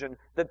conclusion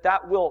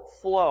that will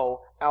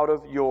flow out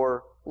of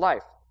your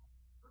life.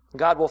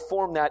 God will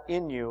form that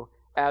in you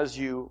as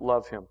you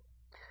love Him.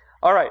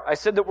 All right, I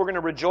said that we're going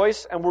to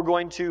rejoice and we're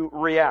going to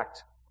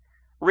react.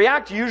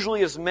 React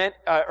usually is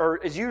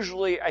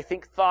usually, I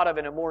think, thought of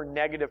in a more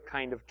negative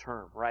kind of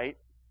term, right?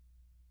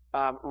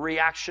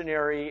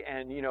 Reactionary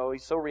and,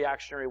 he's so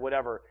reactionary,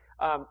 whatever.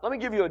 Let me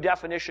give you a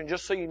definition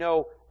just so you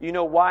know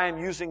why I'm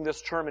using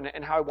this term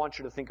and how I want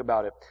you to think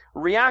about it.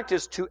 React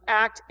is to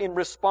act in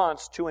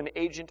response to an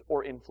agent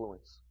or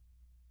influence.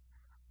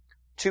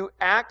 To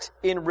act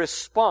in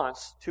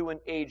response to an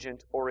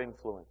agent or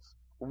influence.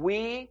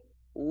 We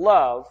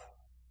love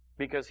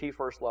because He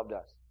first loved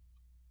us.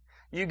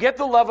 You get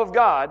the love of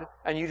God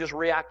and you just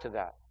react to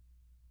that.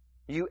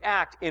 You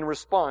act in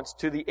response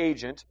to the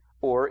agent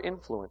or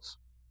influence.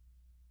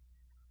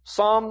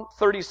 Psalm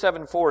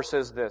 37:4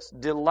 says this,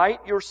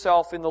 delight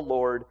yourself in the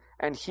Lord,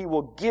 and He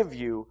will give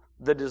you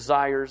the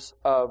desires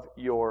of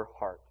your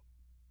heart.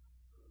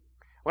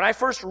 When I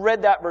first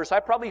read that verse, I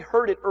probably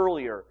heard it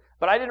earlier,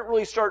 but I didn't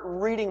really start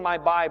reading my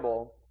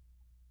Bible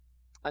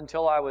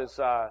until I was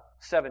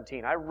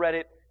 17. I read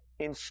it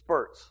in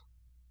spurts.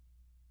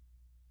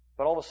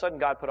 But all of a sudden,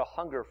 God put a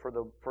hunger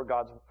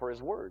for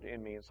His Word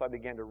in me, and so I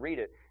began to read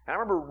it. And I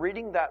remember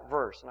reading that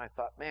verse, and I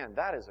thought, man,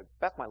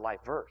 that's my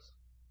life verse.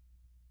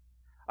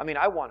 I mean,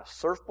 I want a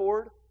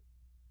surfboard.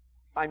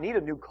 I need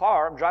a new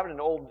car. I'm driving an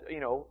old,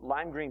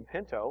 lime green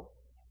Pinto.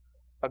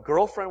 A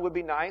girlfriend would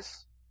be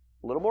nice.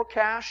 A little more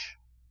cash.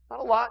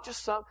 Not a lot,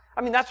 just some.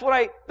 I mean, that's what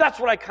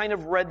I kind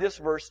of read this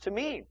verse to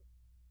mean.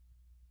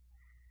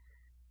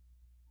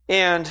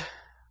 And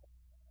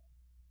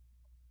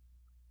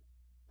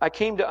I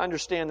came to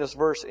understand this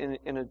verse in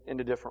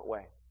a different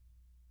way.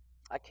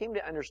 I came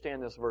to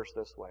understand this verse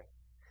this way.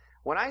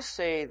 When I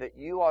say that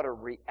you ought to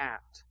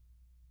react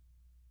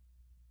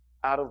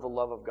out of the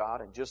love of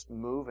God and just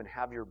move and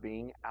have your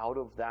being out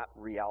of that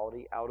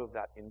reality, out of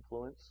that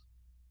influence,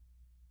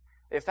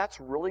 if that's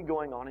really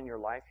going on in your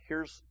life,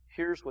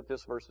 here's what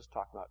this verse is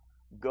talking about.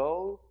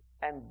 Go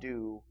and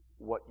do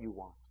what you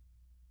want.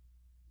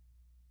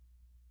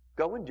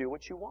 Go and do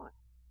what you want.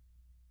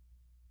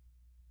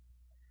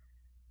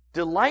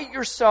 Delight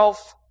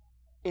yourself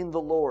in the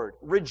Lord.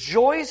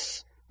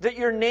 Rejoice that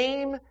your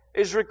name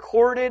is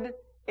recorded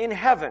in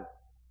heaven.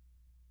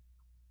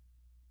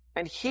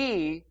 And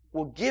He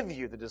will give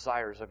you the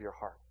desires of your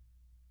heart.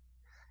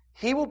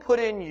 He will put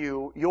in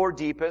you your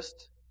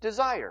deepest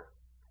desire.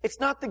 It's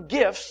not the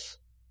gifts,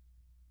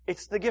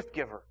 it's the gift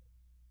giver.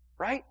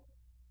 Right?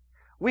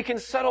 We can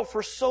settle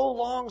for so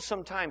long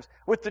sometimes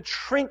with the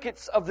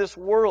trinkets of this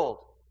world.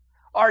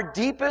 Our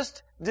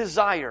deepest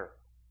desire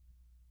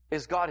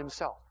is God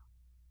Himself.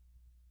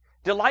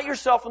 Delight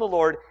yourself in the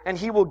Lord, and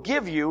He will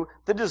give you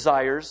the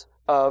desires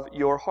of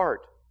your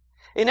heart.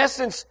 In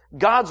essence,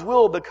 God's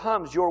will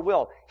becomes your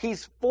will.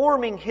 He's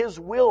forming His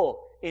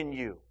will in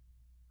you.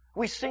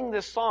 We sing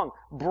this song,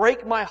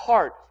 "Break my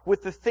heart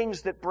with the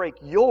things that break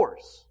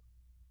yours.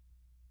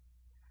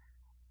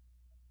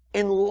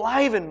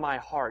 Enliven my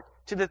heart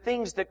to the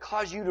things that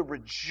cause you to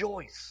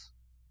rejoice.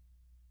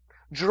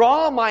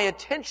 Draw my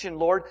attention,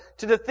 Lord,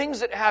 to the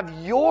things that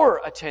have your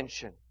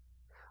attention.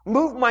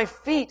 Move my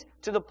feet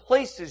to the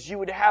places you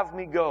would have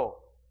me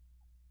go.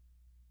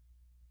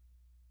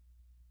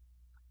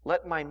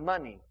 Let my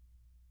money,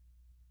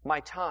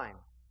 my time,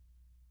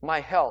 my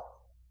health,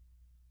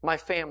 my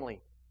family,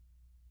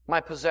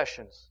 my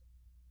possessions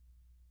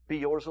be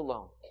yours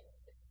alone,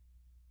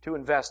 to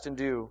invest and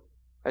do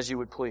as you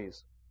would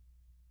please."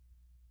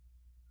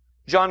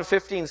 John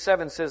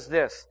 15:7 says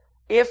this,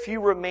 "If you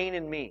remain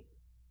in me,"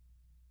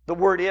 the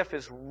word "if"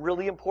 is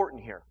really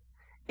important here.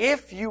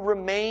 "If you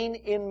remain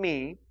in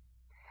me,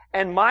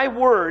 and my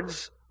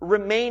words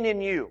remain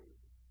in you."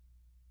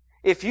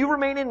 If you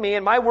remain in me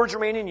and my words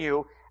remain in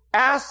you,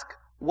 ask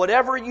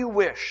whatever you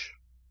wish,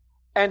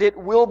 and it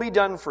will be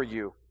done for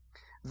you.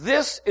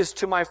 This is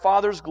to my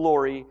Father's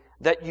glory,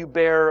 that you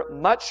bear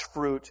much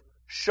fruit,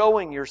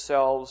 showing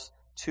yourselves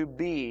to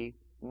be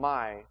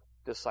my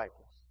disciples.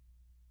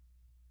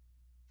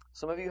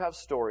 Some of you have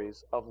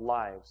stories of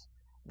lives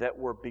that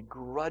were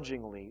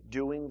begrudgingly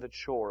doing the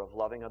chore of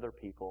loving other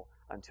people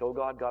until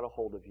God got a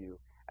hold of you,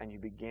 and you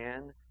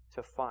began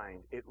to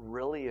find it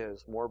really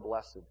is more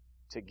blessed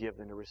to give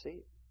than to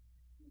receive.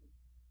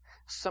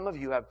 Some of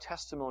you have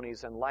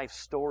testimonies and life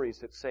stories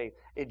that say,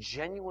 it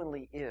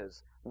genuinely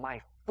is my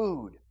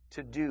food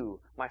to do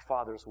my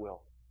Father's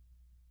will.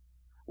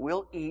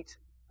 We'll eat.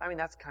 I mean,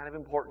 that's kind of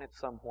important at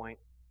some point.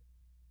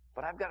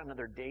 But I've got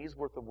another day's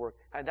worth of work,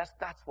 and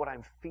that's what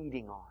I'm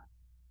feeding on.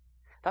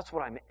 That's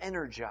what I'm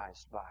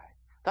energized by.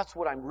 That's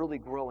what I'm really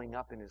growing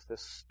up in, is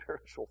this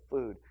spiritual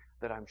food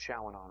that I'm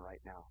chowing on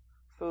right now.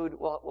 Food,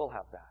 well, we'll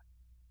have that.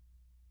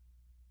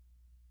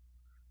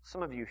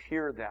 Some of you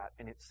hear that,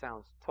 and it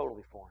sounds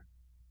totally foreign.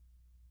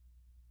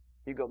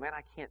 You go, man,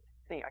 I can't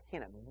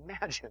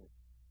imagine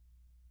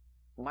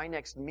my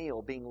next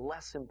meal being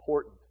less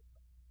important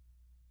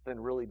than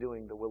really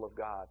doing the will of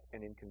God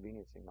and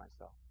inconveniencing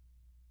myself.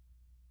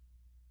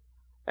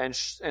 And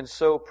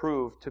so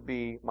prove to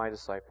be my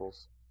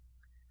disciples.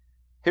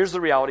 Here's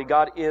the reality.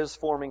 God is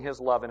forming His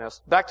love in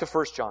us. Back to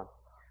 1 John.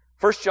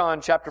 1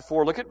 John chapter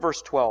 4, look at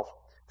verse 12.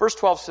 Verse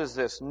 12 says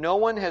this, "No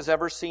one has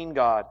ever seen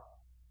God.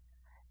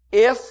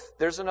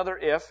 There's another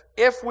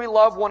if we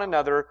love one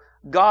another,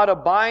 God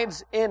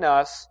abides in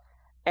us,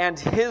 and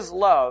His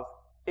love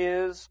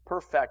is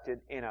perfected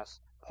in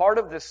us." Part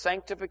of the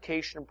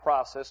sanctification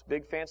process,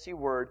 big fancy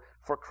word,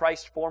 for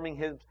Christ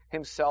forming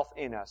Himself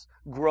in us,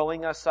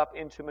 growing us up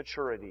into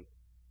maturity.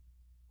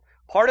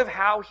 Part of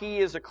how He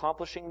is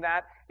accomplishing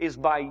that is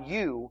by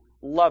you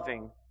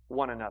loving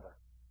one another.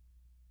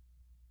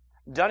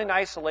 Done in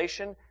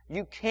isolation,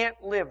 you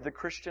can't live the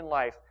Christian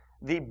life,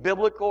 the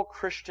biblical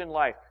Christian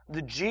life,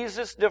 the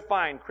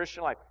Jesus-defined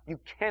Christian life. You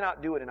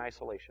cannot do it in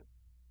isolation.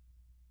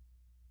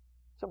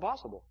 It's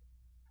impossible.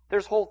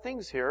 There's whole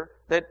things here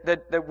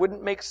that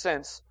wouldn't make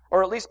sense,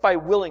 or at least by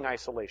willing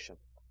isolation.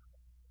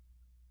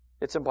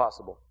 It's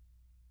impossible.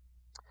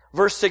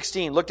 Verse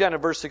 16, look down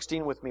at verse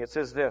 16 with me. It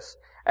says this,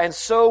 "And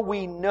so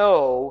we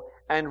know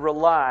and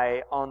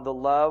rely on the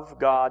love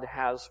God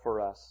has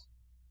for us.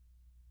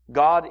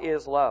 God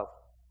is love.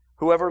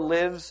 Whoever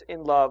lives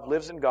in love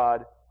lives in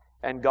God,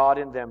 and God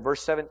in them."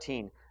 Verse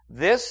 17,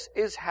 This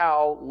is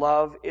how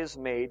love is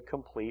made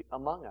complete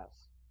among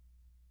us,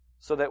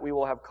 so that we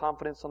will have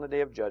confidence on the day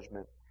of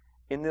judgment.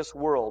 In this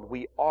world,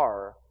 we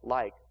are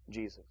like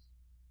Jesus.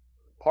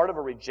 Part of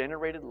a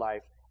regenerated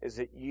life is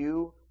that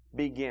you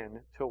begin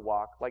to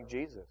walk like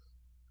Jesus.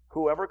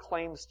 Whoever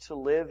claims to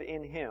live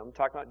in Him,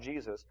 talking about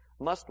Jesus,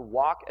 must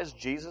walk as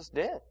Jesus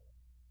did.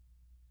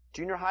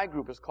 Junior high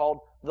group is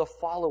called the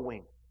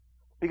following,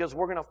 because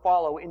we're going to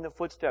follow in the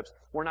footsteps.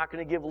 We're not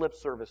going to give lip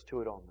service to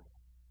it only.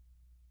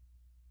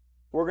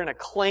 We're going to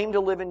claim to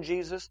live in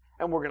Jesus,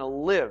 and we're going to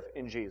live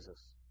in Jesus.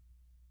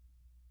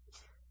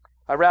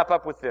 I wrap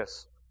up with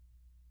this.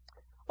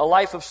 A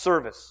life of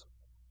service.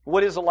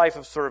 What is a life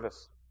of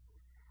service?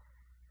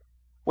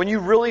 When you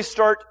really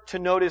start to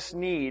notice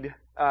need,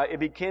 it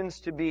begins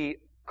to be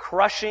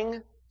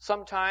crushing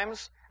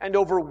sometimes, and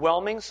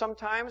overwhelming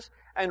sometimes,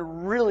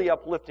 and really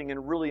uplifting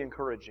and really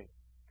encouraging.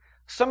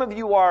 Some of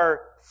you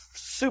are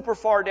super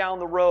far down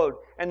the road,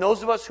 and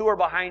those of us who are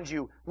behind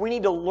you, we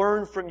need to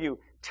learn from you.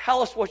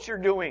 Tell us what you're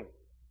doing.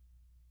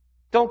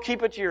 Don't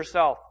keep it to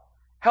yourself.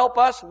 Help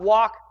us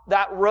walk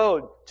that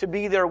road to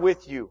be there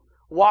with you,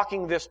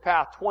 walking this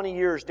path 20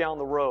 years down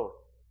the road.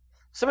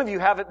 Some of you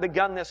haven't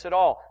begun this at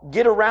all.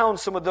 Get around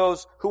some of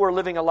those who are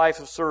living a life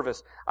of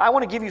service. I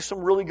want to give you some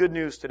really good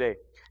news today.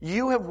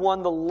 You have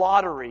won the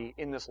lottery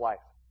in this life.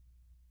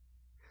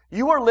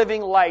 You are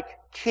living like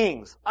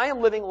kings. I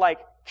am living like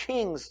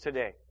kings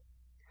today.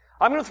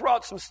 I'm going to throw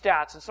out some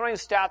stats, and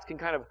sometimes stats can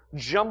kind of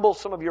jumble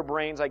some of your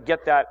brains. I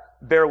get that.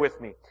 Bear with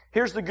me.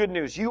 Here's the good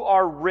news. You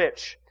are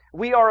rich.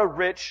 We are a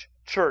rich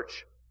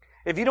church.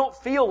 If you don't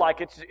feel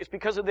like it, it's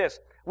because of this.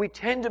 We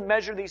tend to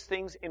measure these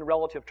things in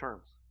relative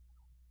terms.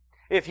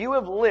 If you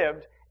have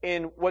lived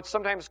in what's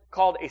sometimes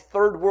called a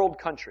third world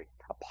country,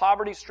 a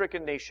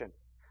poverty-stricken nation,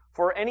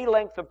 for any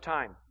length of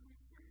time,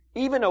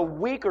 even a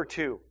week or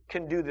two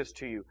can do this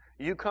to you.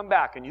 You come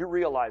back and you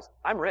realize,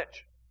 I'm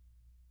rich.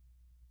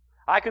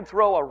 I could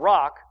throw a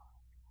rock,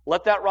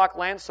 let that rock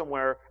land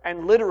somewhere,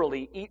 and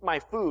literally eat my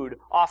food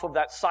off of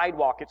that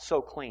sidewalk. It's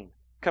so clean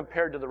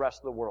compared to the rest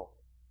of the world.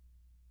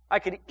 I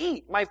could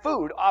eat my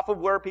food off of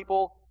where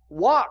people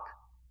walk.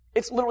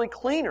 It's literally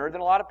cleaner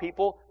than a lot of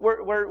people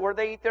where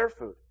they eat their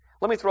food.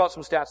 Let me throw out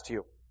some stats to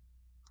you.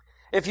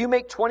 If you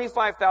make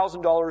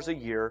 $25,000 a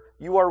year,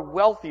 you are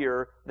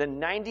wealthier than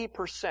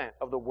 90%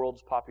 of the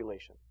world's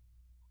population.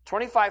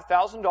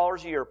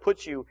 $25,000 a year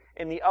puts you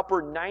in the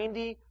upper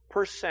 90%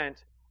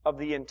 of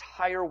the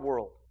entire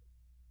world.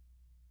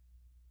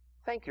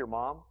 Thank your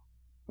mom.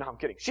 No, I'm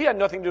kidding. She had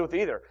nothing to do with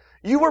it either.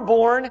 You were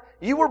born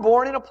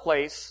in a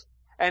place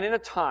and in a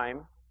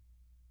time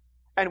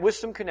and with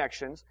some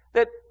connections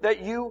that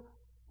you're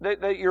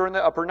in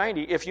the upper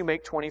 90 if you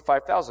make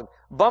 $25,000.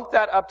 Bump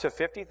that up to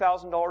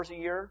 $50,000 a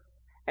year,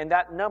 and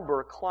that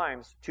number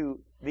climbs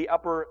to the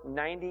upper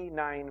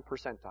 99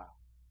 percentile.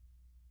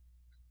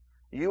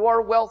 You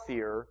are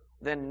wealthier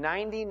than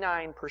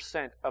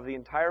 99% of the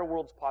entire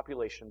world's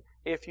population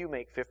if you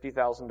make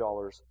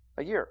 $50,000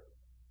 a year.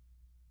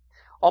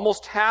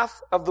 Almost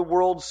half of the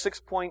world's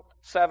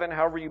 6.7,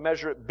 however you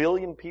measure it,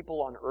 billion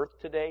people on earth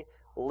today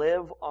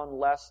live on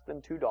less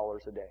than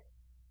 $2 a day.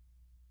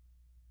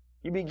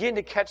 You begin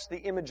to catch the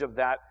image of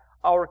that.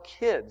 Our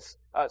kids,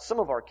 some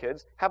of our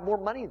kids, have more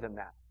money than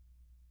that.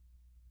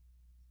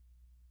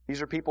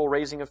 These are people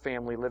raising a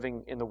family,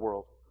 living in the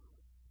world.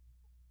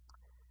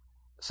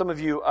 Some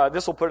of you,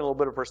 this will put in a little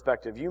bit of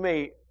perspective. You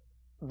may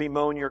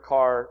bemoan your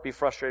car, be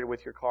frustrated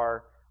with your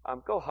car.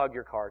 Go hug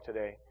your car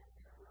today.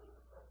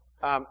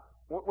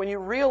 When you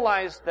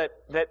realize that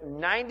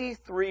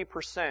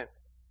 93%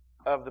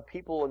 of the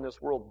people in this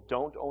world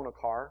don't own a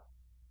car,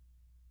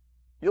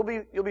 you'll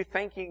be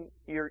thanking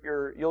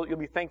you'll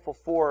be thankful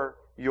for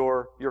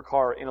your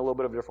car in a little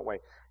bit of a different way.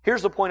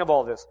 Here's the point of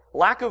all this: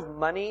 lack of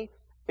money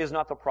is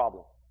not the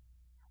problem.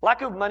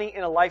 Lack of money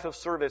in a life of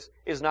service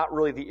is not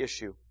really the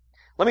issue.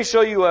 Let me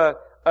show you a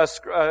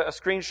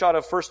screenshot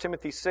of 1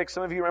 Timothy 6.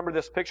 Some of you remember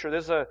this picture.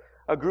 This is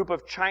a group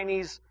of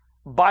Chinese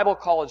Bible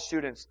college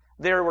students.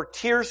 There were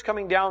tears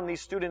coming down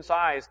these students'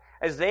 eyes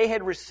as they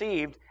had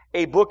received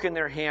a book in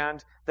their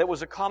hand that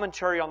was a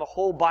commentary on the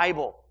whole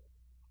Bible.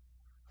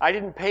 I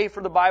didn't pay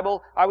for the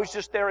Bible. I was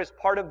just there as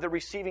part of the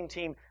receiving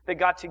team that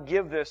got to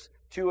give this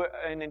to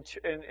an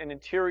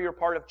interior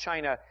part of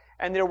China.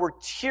 And there were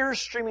tears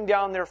streaming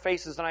down their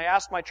faces. And I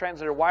asked my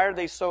translator, why are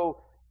they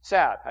so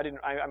sad?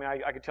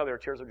 I could tell there were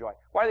tears of joy.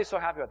 Why are they so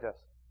happy about this?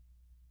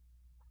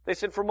 They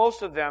said for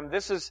most of them,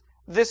 this is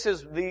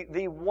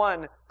the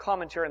one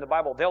commentary in the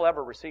Bible they'll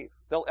ever receive,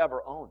 they'll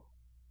ever own.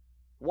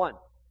 One.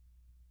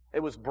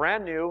 It was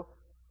brand new.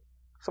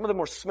 Some of them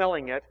were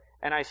smelling it.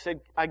 And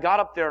I got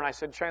up there and I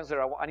said,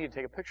 translator, I need to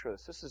take a picture of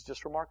this. This is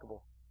just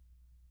remarkable.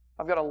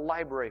 I've got a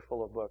library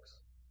full of books.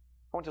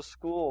 I went to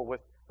school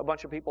with a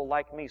bunch of people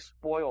like me,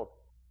 spoiled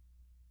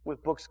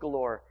with books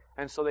galore.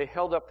 And so they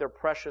held up their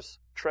precious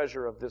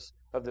treasure of this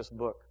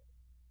book.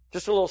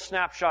 Just a little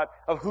snapshot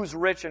of who's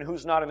rich and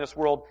who's not in this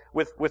world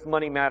with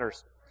money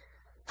matters.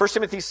 1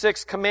 Timothy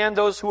 6, command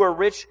those who are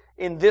rich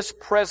in this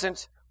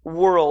present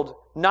world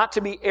not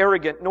to be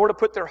arrogant, nor to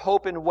put their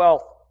hope in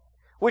wealth,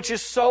 which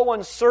is so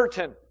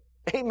uncertain.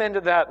 Amen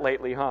to that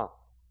lately, huh?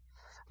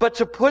 But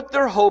to put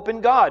their hope in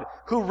God,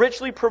 who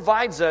richly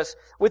provides us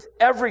with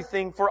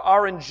everything for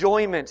our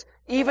enjoyment,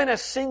 even a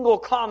single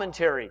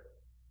commentary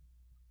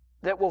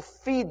that will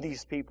feed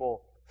these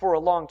people for a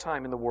long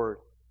time in the Word.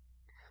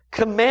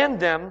 Command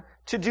them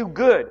to do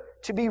good,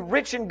 to be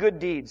rich in good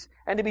deeds,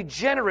 and to be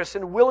generous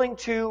and willing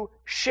to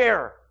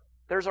share.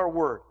 There's our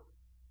word.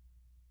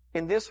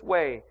 In this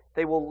way,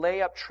 they will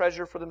lay up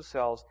treasure for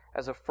themselves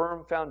as a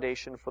firm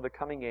foundation for the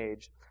coming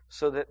age,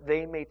 so that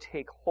they may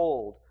take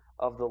hold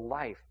of the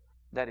life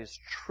that is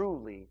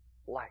truly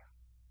life.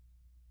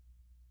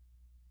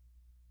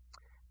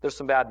 There's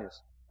some bad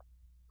news.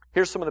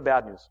 Here's some of the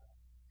bad news.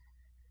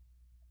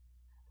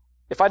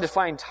 If I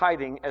define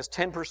tithing as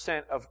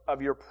 10%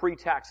 of your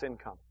pre-tax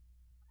income,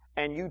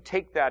 and you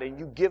take that and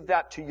you give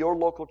that to your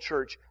local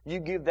church, you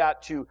give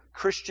that to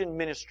Christian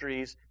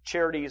ministries,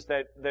 charities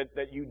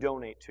that you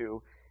donate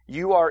to,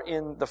 you are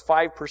in the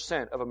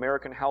 5% of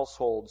American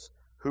households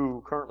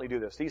who currently do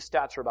this. These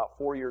stats are about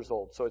 4 years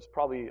old, so it's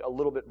probably a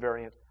little bit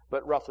variant,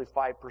 but roughly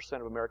 5%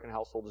 of American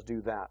households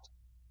do that.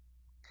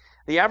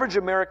 The average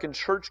American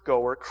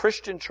churchgoer,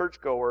 Christian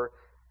churchgoer,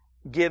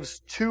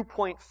 gives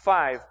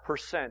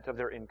 2.5% of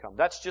their income.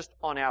 That's just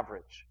on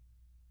average.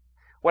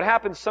 What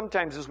happens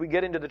sometimes is we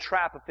get into the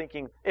trap of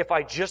thinking, if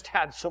I just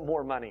had some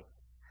more money,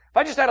 if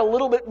I just had a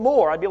little bit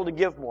more, I'd be able to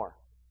give more.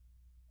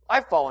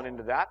 I've fallen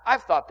into that.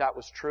 I've thought that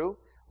was true.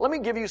 Let me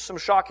give you some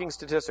shocking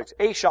statistics.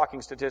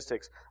 Shocking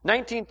statistics.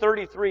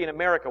 1933 in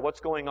America, what's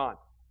going on?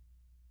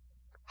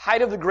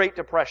 Height of the Great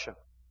Depression.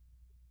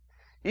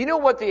 You know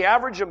what the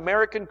average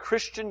American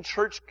Christian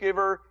church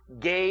giver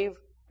gave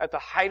at the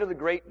height of the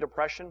Great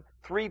Depression?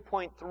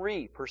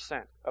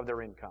 3.3% of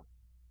their income.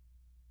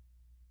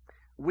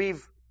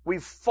 We've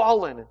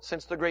fallen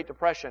since the Great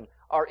Depression.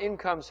 Our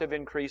incomes have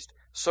increased,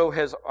 so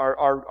has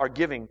our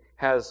giving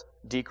has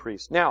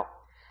decreased. Now,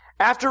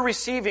 after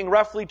receiving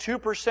roughly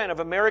 2% of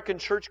American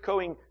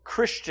church-going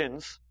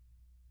Christians,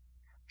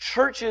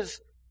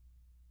 churches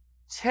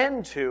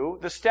tend to,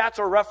 the stats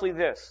are roughly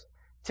this,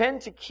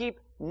 tend to keep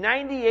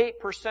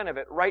 98% of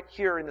it right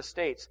here in the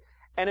States,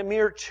 and a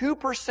mere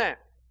 2%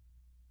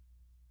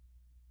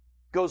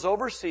 goes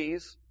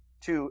overseas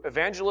to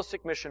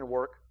evangelistic mission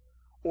work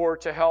or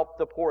to help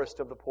the poorest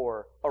of the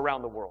poor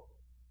around the world.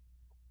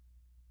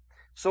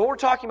 So what we're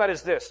talking about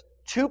is this,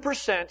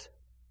 2%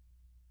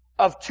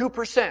 of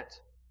 2%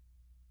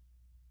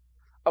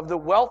 of the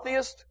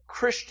wealthiest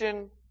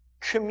Christian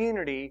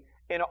community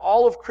in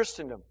all of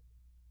Christendom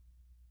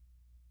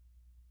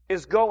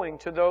is going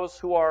to those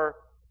who are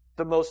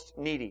the most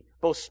needy,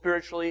 both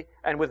spiritually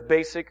and with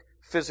basic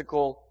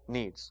physical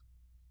needs.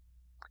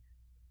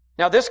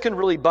 Now, this can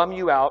really bum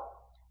you out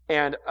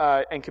and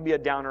can be a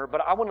downer,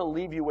 but I want to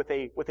leave you with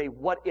a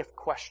what-if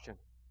question.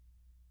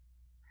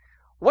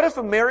 What if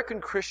American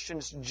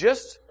Christians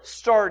just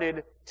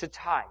started to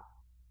tithe?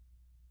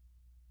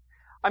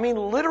 I mean,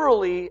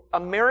 literally,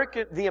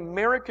 the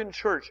American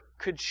church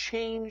could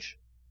change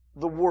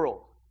the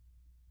world.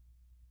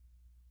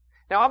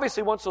 Now,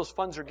 obviously, once those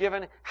funds are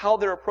given, how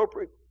they're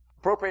appropriated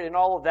and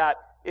all of that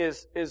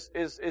is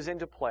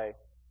into play.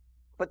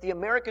 But the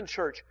American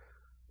church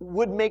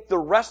would make the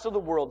rest of the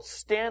world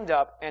stand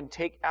up and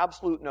take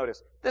absolute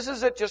notice. This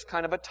is at just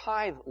kind of a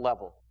tithe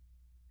level.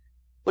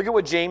 Look at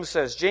what James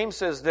says. James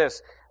says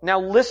this, "Now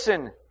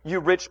listen, you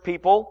rich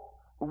people.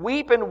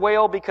 Weep and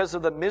wail because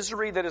of the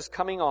misery that is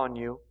coming on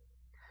you.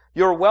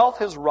 Your wealth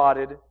has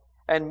rotted,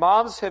 and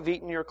moths have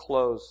eaten your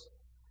clothes.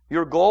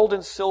 Your gold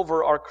and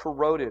silver are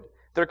corroded.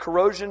 Their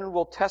corrosion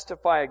will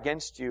testify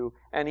against you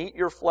and eat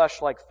your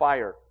flesh like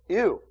fire."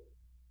 Ew.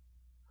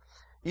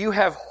 "You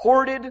have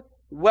hoarded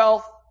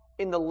wealth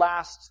in the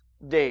last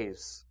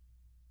days.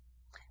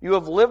 You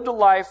have lived a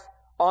life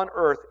on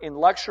earth in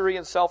luxury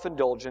and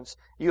self-indulgence.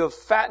 You have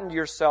fattened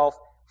yourself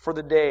for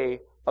the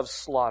day of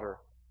slaughter."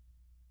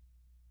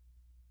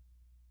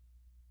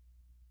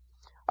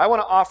 I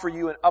want to offer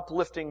you an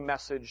uplifting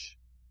message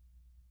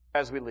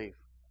as we leave.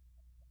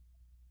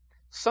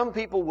 Some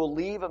people will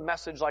leave a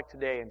message like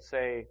today and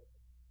say,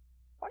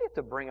 why do you have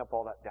to bring up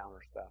all that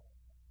downer stuff?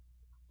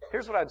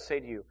 Here's what I'd say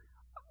to you.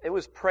 It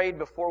was prayed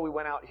before we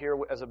went out here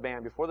as a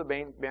band, before the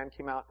band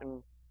came out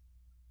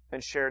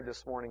and shared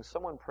this morning.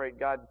 Someone prayed,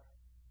 God,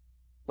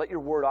 let your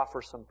word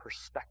offer some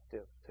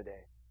perspective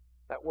today.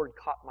 That word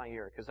caught my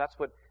ear because that's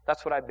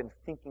what I've been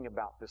thinking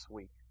about this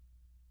week.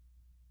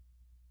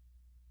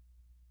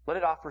 Let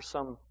it offer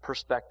some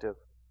perspective.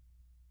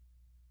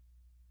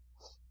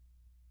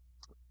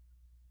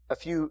 A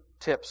few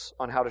tips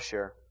on how to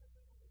share.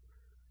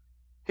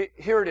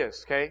 Here it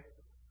is, okay?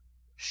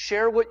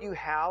 Share what you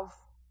have,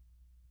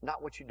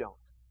 not what you don't.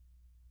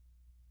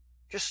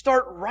 Just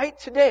start right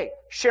today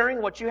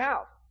sharing what you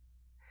have.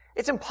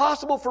 It's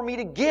impossible for me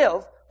to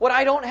give what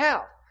I don't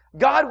have.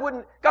 God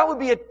would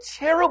be a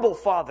terrible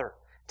father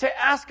to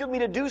ask of me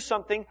to do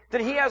something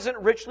that He hasn't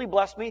richly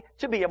blessed me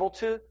to be able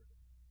to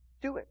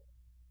do it.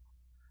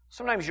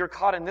 Sometimes you're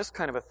caught in this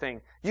kind of a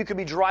thing. You could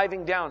be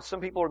driving down.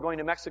 Some people are going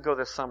to Mexico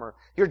this summer.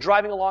 You're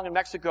driving along in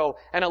Mexico,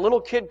 and a little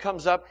kid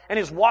comes up and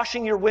is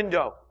washing your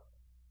window.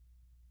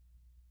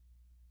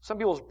 Some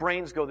people's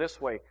brains go this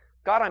way.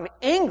 God, I'm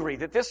angry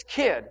that this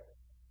kid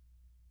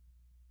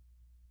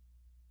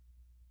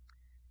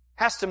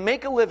has to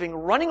make a living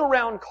running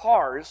around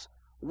cars,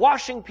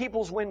 washing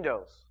people's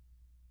windows.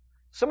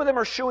 Some of them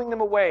are shooing them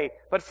away,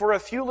 but for a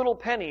few little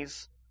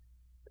pennies,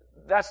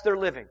 that's their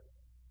living.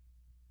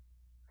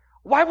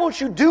 Why won't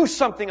you do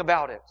something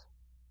about it?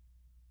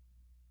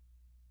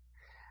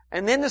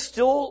 And then the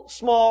still,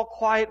 small,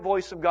 quiet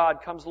voice of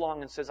God comes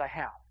along and says, I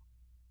have.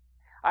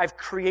 I've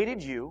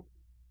created you.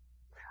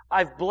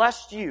 I've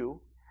blessed you.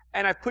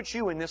 And I've put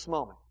you in this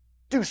moment.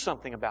 Do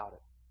something about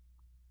it.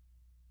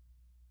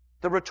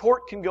 The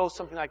retort can go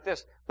something like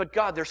this, but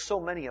God, there's so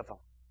many of them.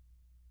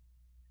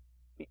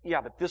 Yeah,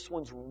 but this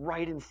one's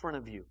right in front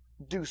of you.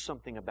 Do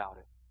something about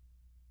it.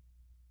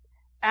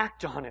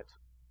 Act on it.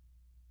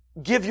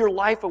 Give your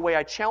life away.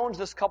 I challenged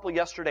this couple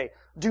yesterday.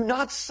 Do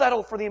not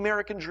settle for the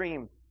American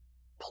dream.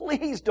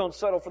 Please don't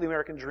settle for the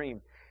American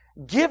dream.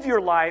 Give your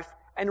life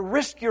and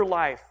risk your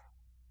life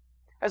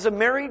as a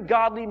married,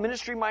 godly,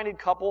 ministry-minded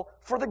couple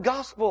for the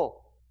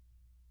gospel.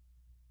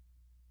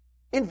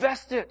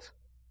 Invest it.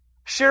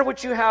 Share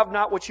what you have,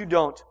 not what you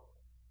don't.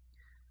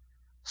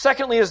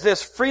 Secondly is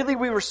this, freely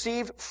we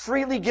receive,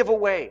 freely give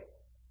away.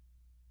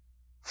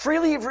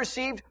 Freely you've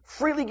received,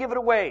 freely give it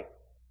away.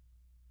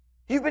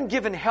 You've been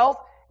given health,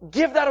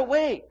 give that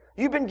away.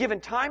 You've been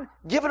given time,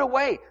 give it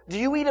away. Do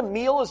you eat a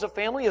meal as a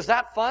family? Is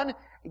that fun?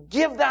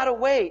 Give that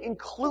away.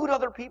 Include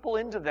other people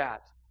into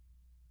that.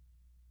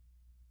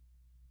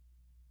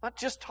 Not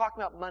just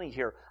talking about money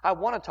here. I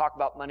want to talk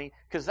about money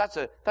because that's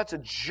a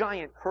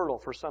giant hurdle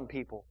for some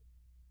people.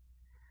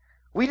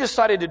 We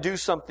decided to do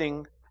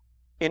something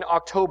in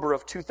October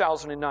of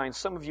 2009.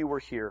 Some of you were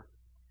here.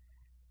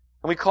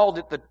 And we called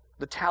it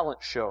the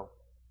talent show.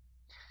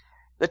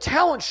 The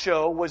talent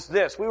show was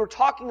this. We were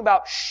talking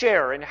about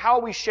share and how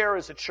we share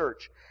as a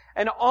church.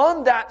 And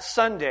on that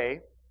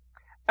Sunday,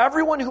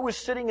 everyone who was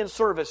sitting in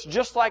service,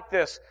 just like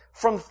this,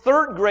 from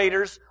third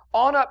graders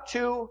on up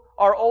to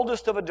our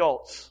oldest of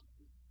adults,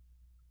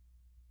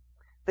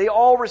 they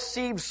all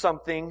received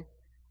something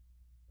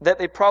that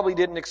they probably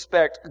didn't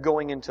expect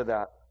going into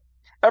that.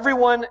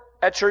 Everyone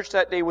at church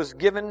that day was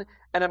given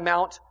an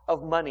amount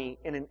of money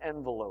in an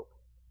envelope.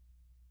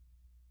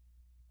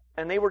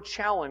 And they were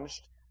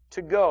challenged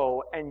to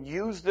go and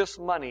use this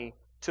money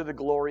to the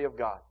glory of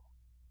God.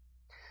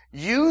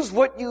 Use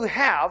what you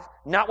have,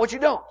 not what you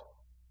don't.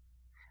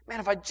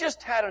 Man, if I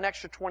just had an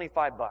extra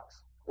 $25,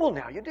 well,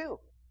 now you do.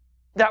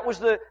 That was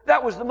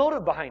the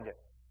motive behind it.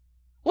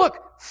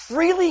 Look,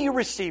 freely you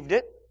received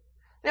it.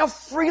 Now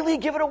freely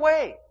give it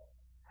away.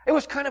 It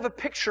was kind of a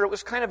picture. It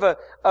was kind of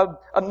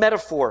a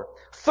metaphor.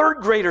 Third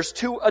graders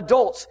to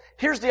adults.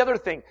 Here's the other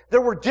thing.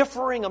 There were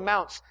differing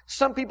amounts.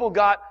 Some people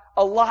got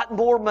a lot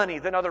more money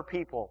than other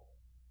people.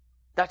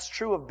 That's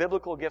true of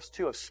biblical gifts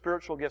too, of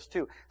spiritual gifts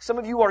too. Some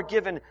of you are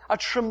given a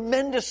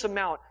tremendous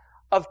amount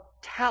of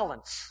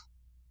talents.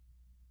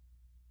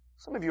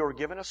 Some of you are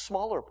given a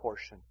smaller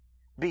portion.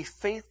 Be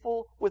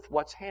faithful with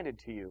what's handed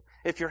to you.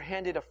 If you're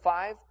handed a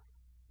 5,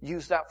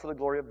 use that for the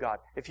glory of God.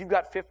 If you've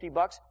got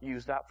 $50,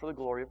 use that for the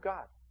glory of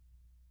God.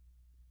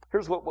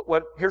 Here's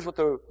what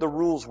the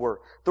rules were.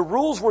 The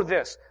rules were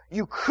this.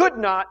 You could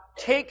not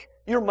take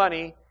your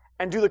money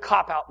and do the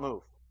cop-out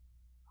move.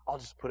 I'll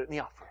just put it in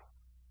the offering.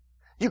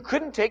 You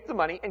couldn't take the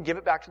money and give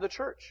it back to the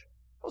church.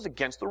 That was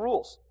against the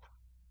rules.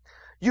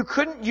 You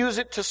couldn't use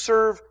it to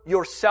serve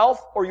yourself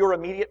or your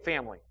immediate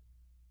family.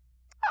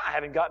 I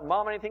haven't gotten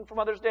Mom anything for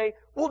Mother's Day.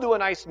 We'll do a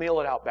nice meal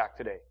at Outback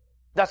today.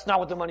 That's not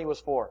what the money was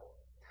for.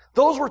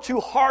 Those were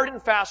 2 hard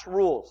and fast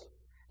rules.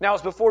 Now,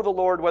 it's before the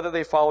Lord, whether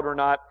they followed or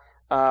not.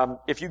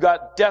 If you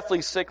got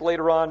deathly sick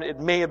later on, it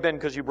may have been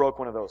because you broke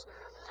one of those.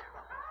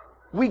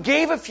 We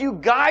gave a few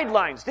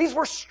guidelines. These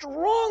were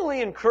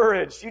strongly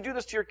encouraged. You do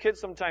this to your kids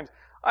sometimes.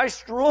 I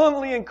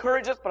strongly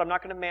encourage this, but I'm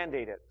not going to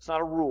mandate it. It's not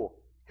a rule.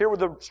 Here were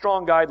the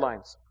strong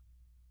guidelines.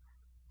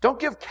 Don't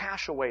give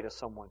cash away to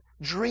someone.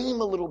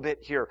 Dream a little bit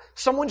here.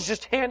 Someone's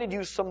just handed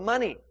you some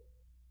money.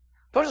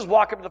 Don't just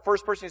walk up to the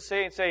first person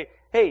you say,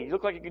 hey, you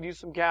look like you could use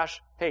some cash.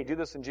 Hey, do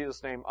this in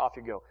Jesus' name. Off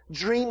you go.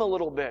 Dream a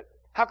little bit.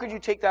 How could you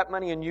take that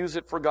money and use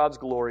it for God's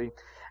glory?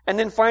 And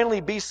then finally,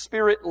 be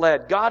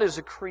Spirit-led. God is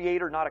a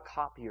creator, not a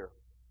copier.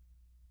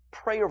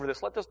 Pray over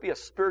this. Let this be a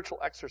spiritual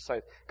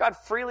exercise. God,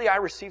 freely I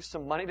received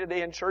some money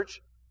today in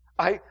church.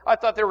 I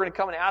thought they were going to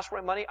come and ask for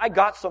my money. I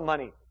got some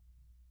money.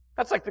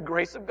 That's like the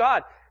grace of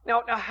God.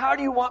 Now how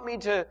do you want me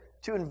to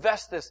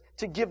invest this,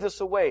 to give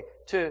this away,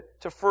 to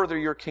further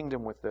your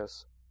kingdom with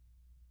this?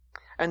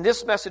 And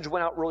this message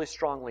went out really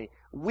strongly.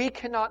 We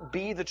cannot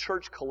be the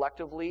church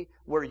collectively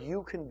where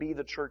you can be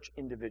the church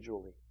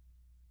individually.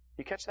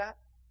 You catch that?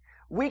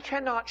 We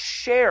cannot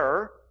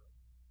share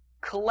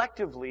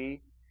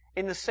collectively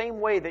in the same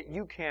way that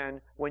you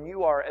can when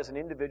you are as an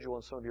individual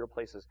in some of your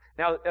places.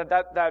 Now,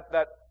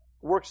 that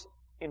works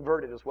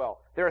inverted as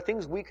well. There are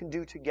things we can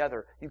do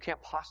together you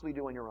can't possibly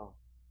do on your own.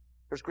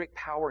 There's great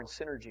power and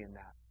synergy in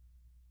that.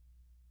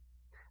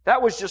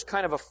 That was just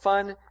kind of a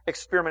fun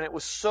experiment. It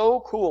was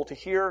so cool to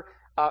hear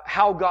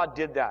how God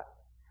did that.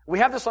 We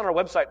have this on our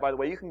website, by the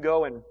way. You can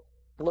go and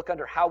look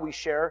under how we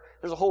share.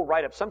 There's a whole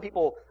write-up. Some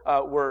people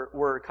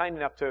were kind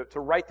enough to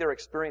write their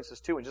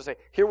experiences too and just say,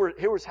 here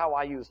was how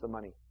I used the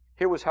money.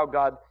 Here was how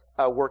God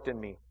worked in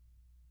me.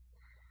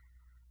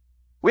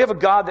 We have a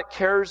God that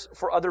cares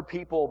for other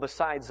people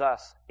besides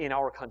us in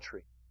our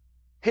country.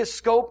 His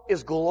scope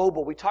is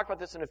global. We talk about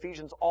this in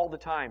Ephesians all the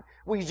time.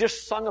 We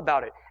just sung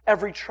about it.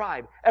 Every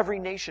tribe, every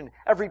nation,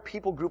 every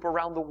people group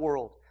around the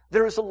world.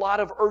 There is a lot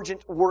of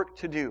urgent work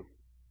to do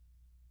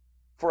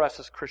for us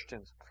as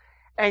Christians.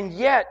 And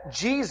yet,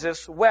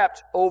 Jesus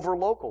wept over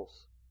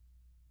locals.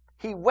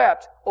 He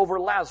wept over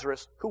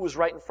Lazarus, who was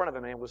right in front of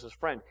him and was his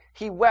friend.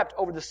 He wept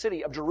over the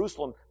city of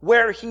Jerusalem,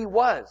 where he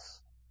was.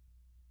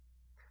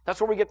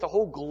 That's where we get the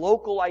whole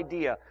local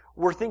idea.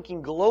 We're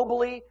thinking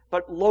globally,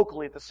 but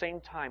locally at the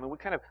same time. And we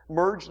kind of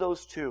merge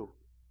those two.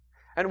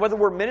 And whether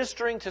we're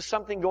ministering to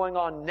something going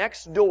on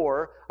next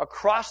door,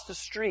 across the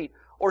street,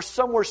 or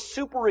somewhere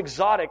super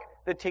exotic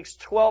that takes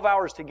 12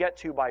 hours to get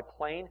to by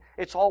plane,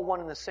 it's all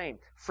one and the same.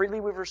 Freely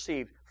we've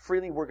received,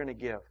 freely we're going to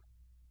give.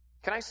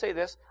 Can I say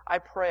this? I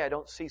pray I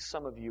don't see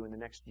some of you in the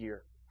next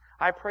year.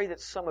 I pray that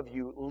some of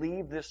you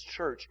leave this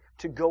church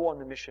to go on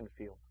the mission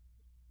field.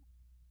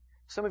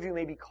 Some of you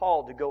may be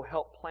called to go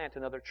help plant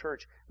another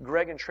church.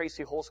 Greg and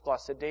Tracy Holzclaw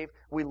said, Dave,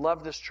 we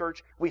love this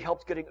church. We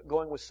helped get it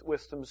going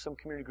with some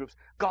community groups.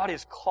 God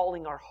is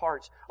calling our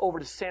hearts over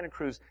to Santa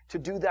Cruz to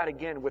do that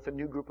again with a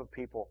new group of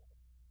people.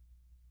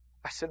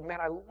 I said, man,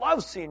 I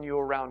love seeing you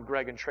around,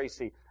 Greg and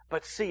Tracy.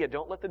 But see ya,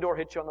 don't let the door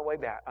hit you on the way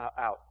back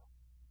out.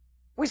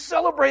 We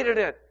celebrated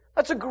it.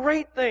 That's a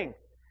great thing.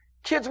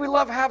 Kids, we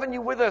love having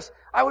you with us.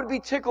 I would be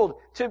tickled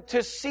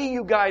to see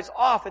you guys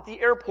off at the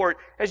airport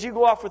as you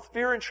go off with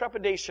fear and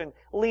trepidation,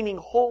 leaning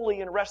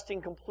wholly and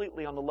resting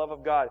completely on the love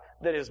of God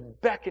that is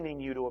beckoning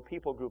you to a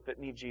people group that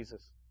need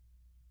Jesus.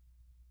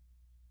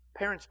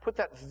 Parents, put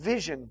that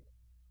vision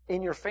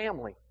in your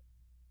family.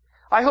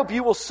 I hope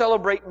you will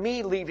celebrate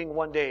me leaving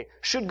one day,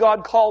 should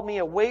God call me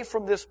away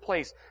from this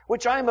place,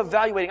 which I am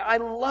evaluating. I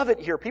love it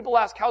here. People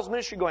ask, how's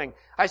ministry going?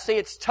 I say,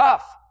 it's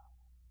tough.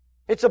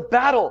 It's a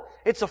battle.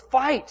 It's a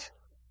fight.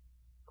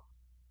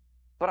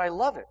 But I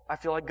love it. I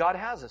feel like God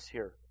has us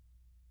here.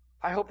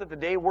 I hope that the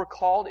day we're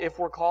called, if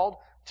we're called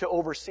to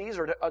overseas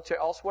or to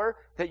elsewhere,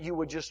 that you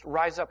would just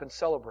rise up and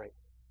celebrate.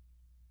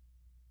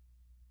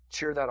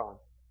 Cheer that on.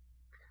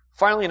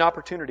 Finally, an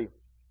opportunity.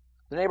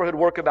 The Neighborhood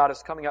Workabout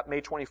is coming up May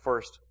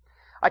 21st.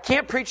 I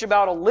can't preach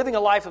about living a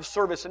life of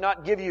service and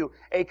not give you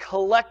a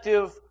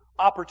collective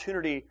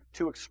opportunity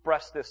to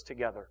express this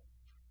together.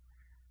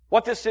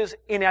 What this is,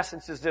 in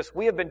essence, is this.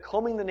 We have been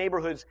combing the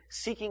neighborhoods,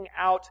 seeking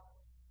out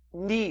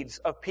needs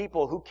of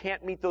people who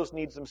can't meet those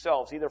needs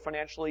themselves, either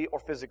financially or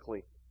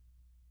physically.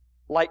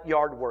 Light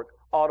yard work,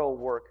 auto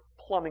work,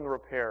 plumbing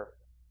repair,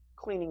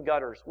 cleaning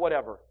gutters,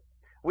 whatever.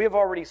 We have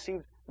already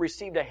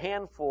received a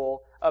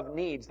handful of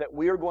needs that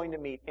we are going to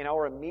meet in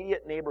our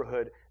immediate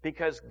neighborhood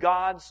because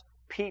God's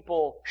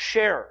people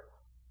share.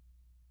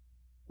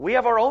 We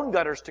have our own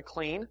gutters to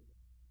clean,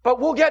 but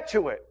we'll get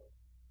to it.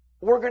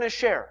 We're going to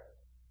share.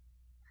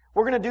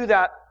 We're going to do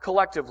that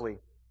collectively.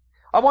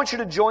 I want you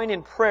to join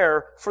in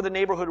prayer for the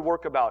Neighborhood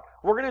Workabout.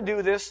 We're going to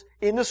do this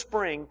in the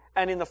spring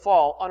and in the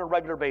fall on a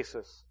regular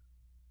basis.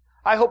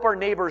 I hope our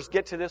neighbors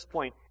get to this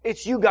point.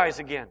 It's you guys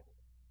again.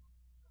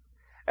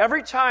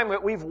 Every time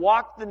that we've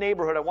walked the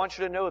neighborhood, I want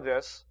you to know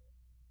this.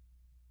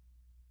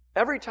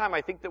 Every time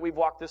I think that we've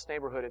walked this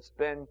neighborhood, it's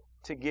been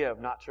to give,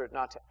 not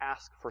to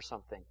ask for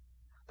something.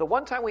 The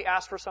one time we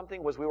asked for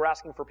something was we were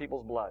asking for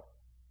people's blood.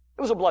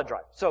 It was a blood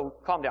drive, so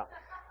calm down.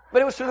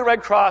 But it was through the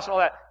Red Cross and all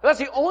that. But that's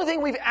the only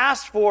thing we've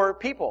asked for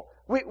people.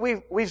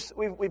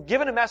 We've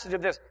given a message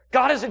of this.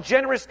 God is a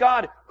generous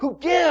God who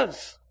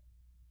gives.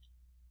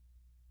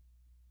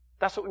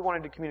 That's what we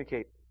wanted to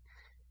communicate.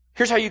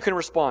 Here's how you can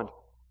respond.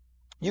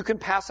 You can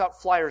pass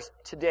out flyers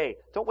today.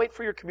 Don't wait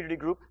for your community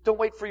group. Don't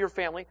wait for your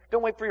family.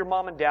 Don't wait for your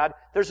mom and dad.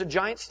 There's a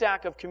giant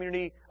stack of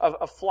community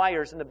of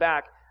flyers in the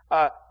back.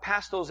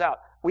 Pass those out.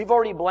 We've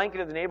already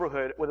blanketed the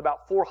neighborhood with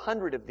about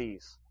 400 of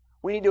these.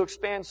 We need to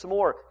expand some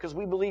more because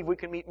we believe we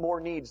can meet more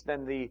needs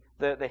than the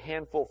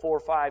handful, 4,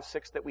 5,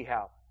 6 that we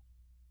have.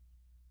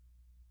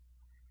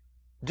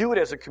 Do it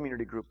as a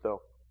community group,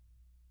 though.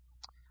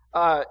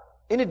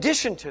 In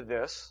addition to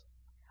this,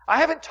 I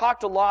haven't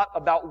talked a lot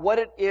about what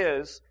it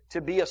is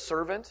to be a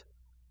servant.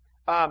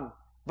 But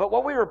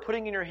what we are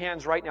putting in your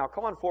hands right now,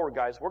 come on forward,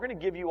 guys. We're going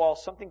to give you all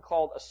something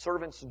called a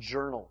servant's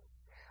journal.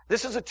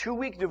 This is a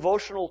 2-week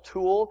devotional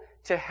tool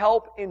to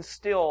help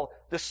instill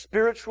the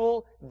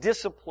spiritual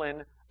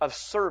discipline of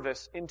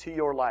service into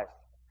your life.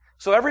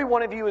 So every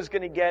one of you is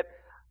going to get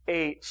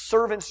a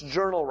servant's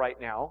journal right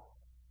now.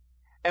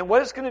 And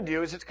what it's going to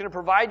do is it's going to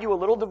provide you a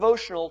little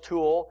devotional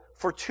tool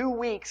for 2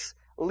 weeks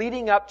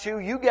leading up to,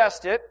 you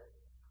guessed it,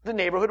 the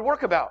Neighborhood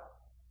Workabout.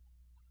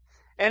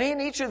 And in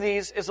each of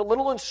these is a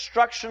little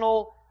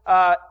instructional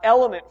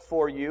element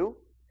for you.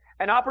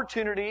 an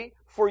opportunity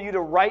for you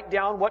to write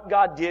down what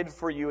God did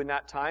for you in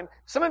that time.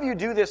 Some of you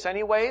do this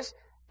anyways.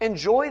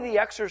 Enjoy the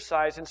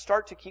exercise and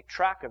start to keep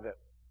track of it.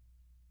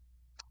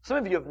 Some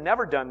of you have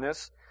never done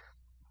this.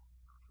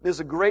 This is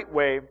a great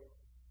way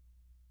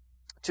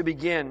to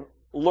begin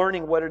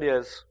learning what it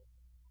is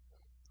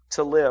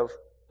to live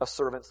a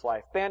servant's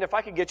life. Band, if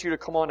I could get you to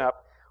come on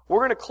up. We're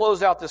going to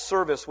close out this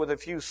service with a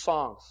few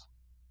songs.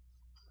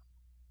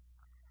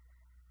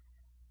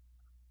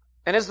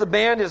 And as the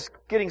band is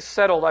getting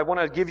settled, I want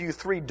to give you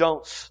 3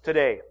 don'ts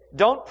today.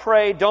 Don't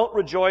pray, don't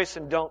rejoice,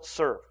 and don't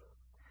serve.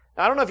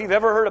 Now, I don't know if you've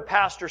ever heard a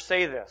pastor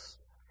say this,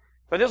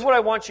 but this is what I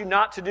want you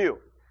not to do.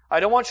 I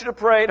don't want you to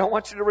pray, I don't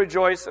want you to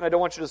rejoice, and I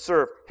don't want you to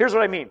serve. Here's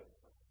what I mean.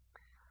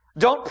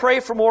 Don't pray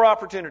for more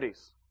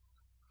opportunities.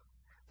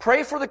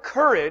 Pray for the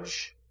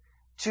courage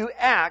to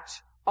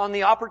act on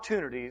the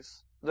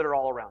opportunities that are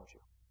all around you.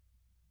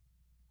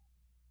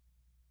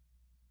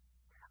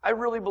 I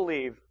really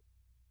believe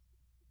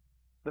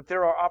that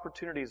there are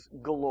opportunities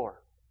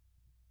galore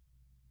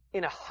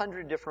in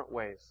 100 different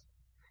ways.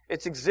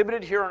 It's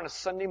exhibited here on a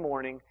Sunday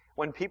morning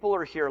when people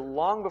are here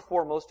long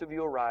before most of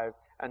you arrive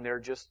and they're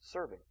just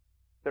serving.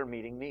 They're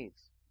meeting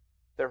needs.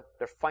 They're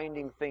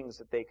finding things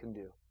that they can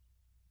do.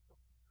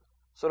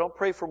 So don't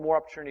pray for more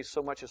opportunities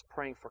so much as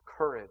praying for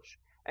courage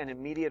and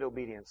immediate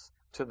obedience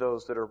to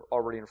those that are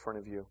already in front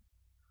of you.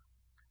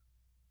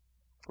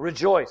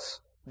 Rejoice.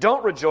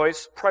 Don't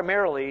rejoice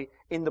primarily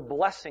in the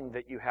blessing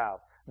that you have.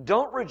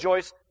 Don't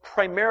rejoice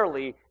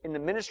primarily in the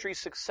ministry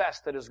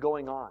success that is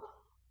going on.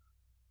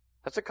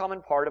 That's a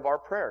common part of our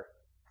prayer.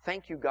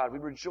 Thank you, God. We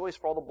rejoice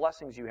for all the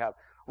blessings you have.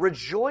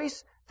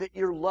 Rejoice that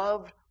you're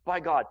loved by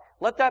God.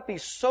 Let that be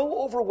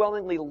so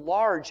overwhelmingly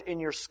large in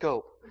your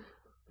scope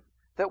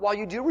that while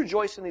you do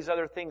rejoice in these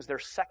other things, they're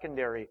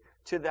secondary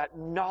to that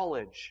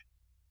knowledge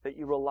that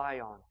you rely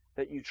on,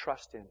 that you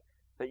trust in,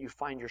 that you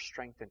find your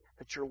strength in,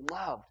 that you're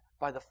loved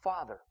by the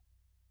Father.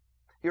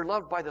 You're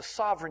loved by the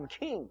sovereign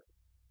King.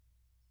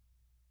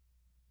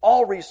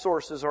 All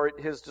resources are at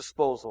His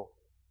disposal.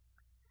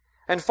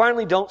 And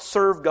finally, don't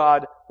serve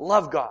God,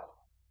 love God.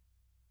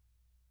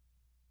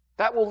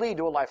 That will lead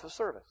to a life of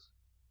service.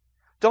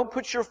 Don't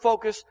put your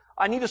focus,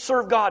 I need to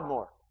serve God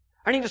more.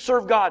 I need to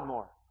serve God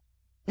more.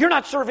 You're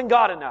not serving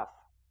God enough.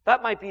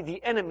 That might be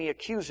the enemy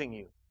accusing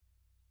you,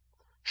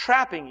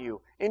 trapping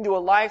you into a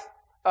life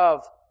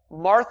of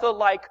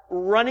Martha-like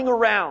running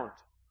around,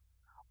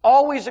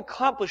 always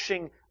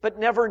accomplishing but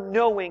never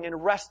knowing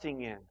and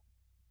resting in.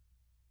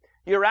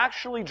 You're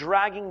actually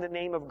dragging the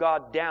name of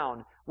God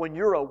down when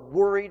you're a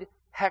worried,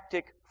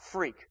 hectic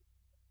freak.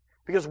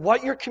 Because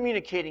what you're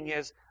communicating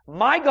is,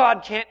 my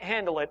God can't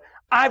handle it.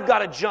 I've got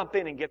to jump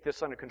in and get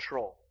this under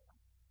control.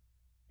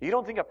 You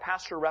don't think a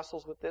pastor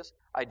wrestles with this?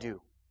 I do.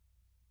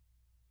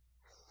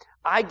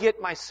 I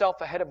get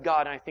myself ahead of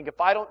God and I think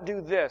if I don't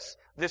do this,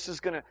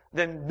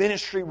 then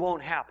ministry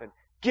won't happen.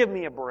 Give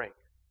me a break.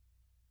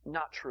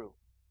 Not true.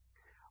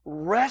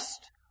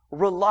 Rest,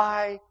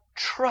 rely,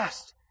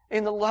 trust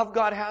in the love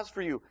God has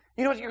for you.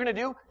 You know what you're going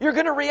to do? You're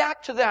going to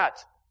react to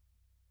that.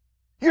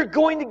 You're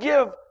going to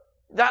give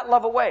that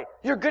love away.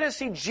 You're going to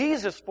see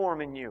Jesus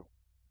form in you.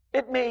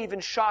 It may even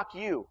shock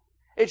you.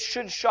 It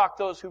should shock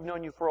those who've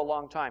known you for a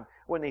long time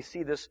when they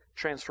see this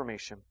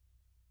transformation.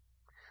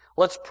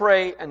 Let's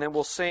pray and then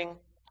we'll sing,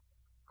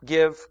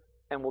 give,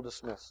 and we'll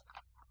dismiss.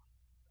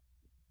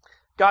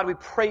 God, we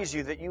praise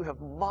you that you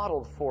have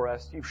modeled for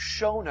us, you've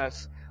shown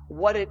us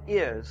what it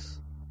is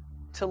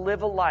to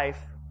live a life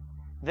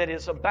that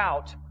is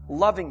about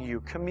loving you,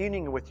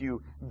 communing with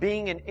you,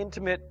 being in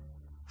intimate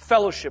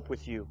fellowship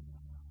with you.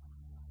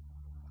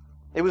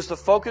 It was the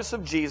focus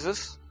of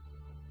Jesus,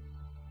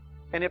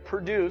 and it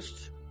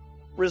produced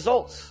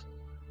results,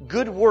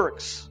 good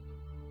works.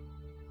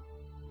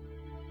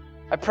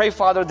 I pray,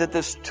 Father, that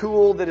this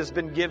tool that has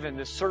been given,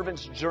 this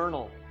servant's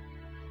journal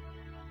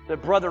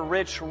that Brother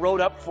Rich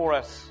wrote up for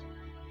us,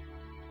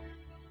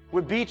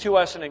 would be to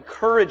us an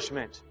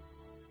encouragement,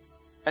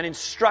 an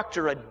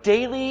instructor, a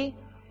daily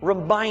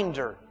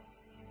reminder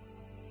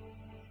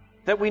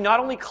that we not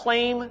only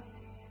claim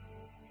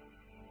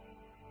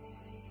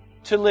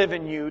to live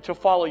in you, to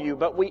follow you,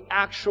 but we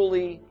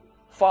actually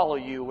follow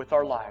you with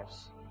our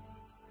lives.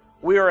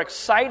 We are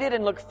excited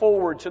and look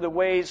forward to the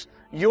ways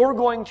you're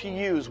going to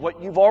use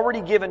what you've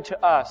already given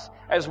to us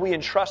as we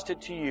entrust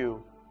it to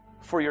you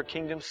for your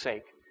kingdom's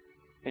sake.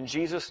 In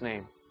Jesus'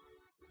 name,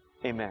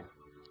 amen.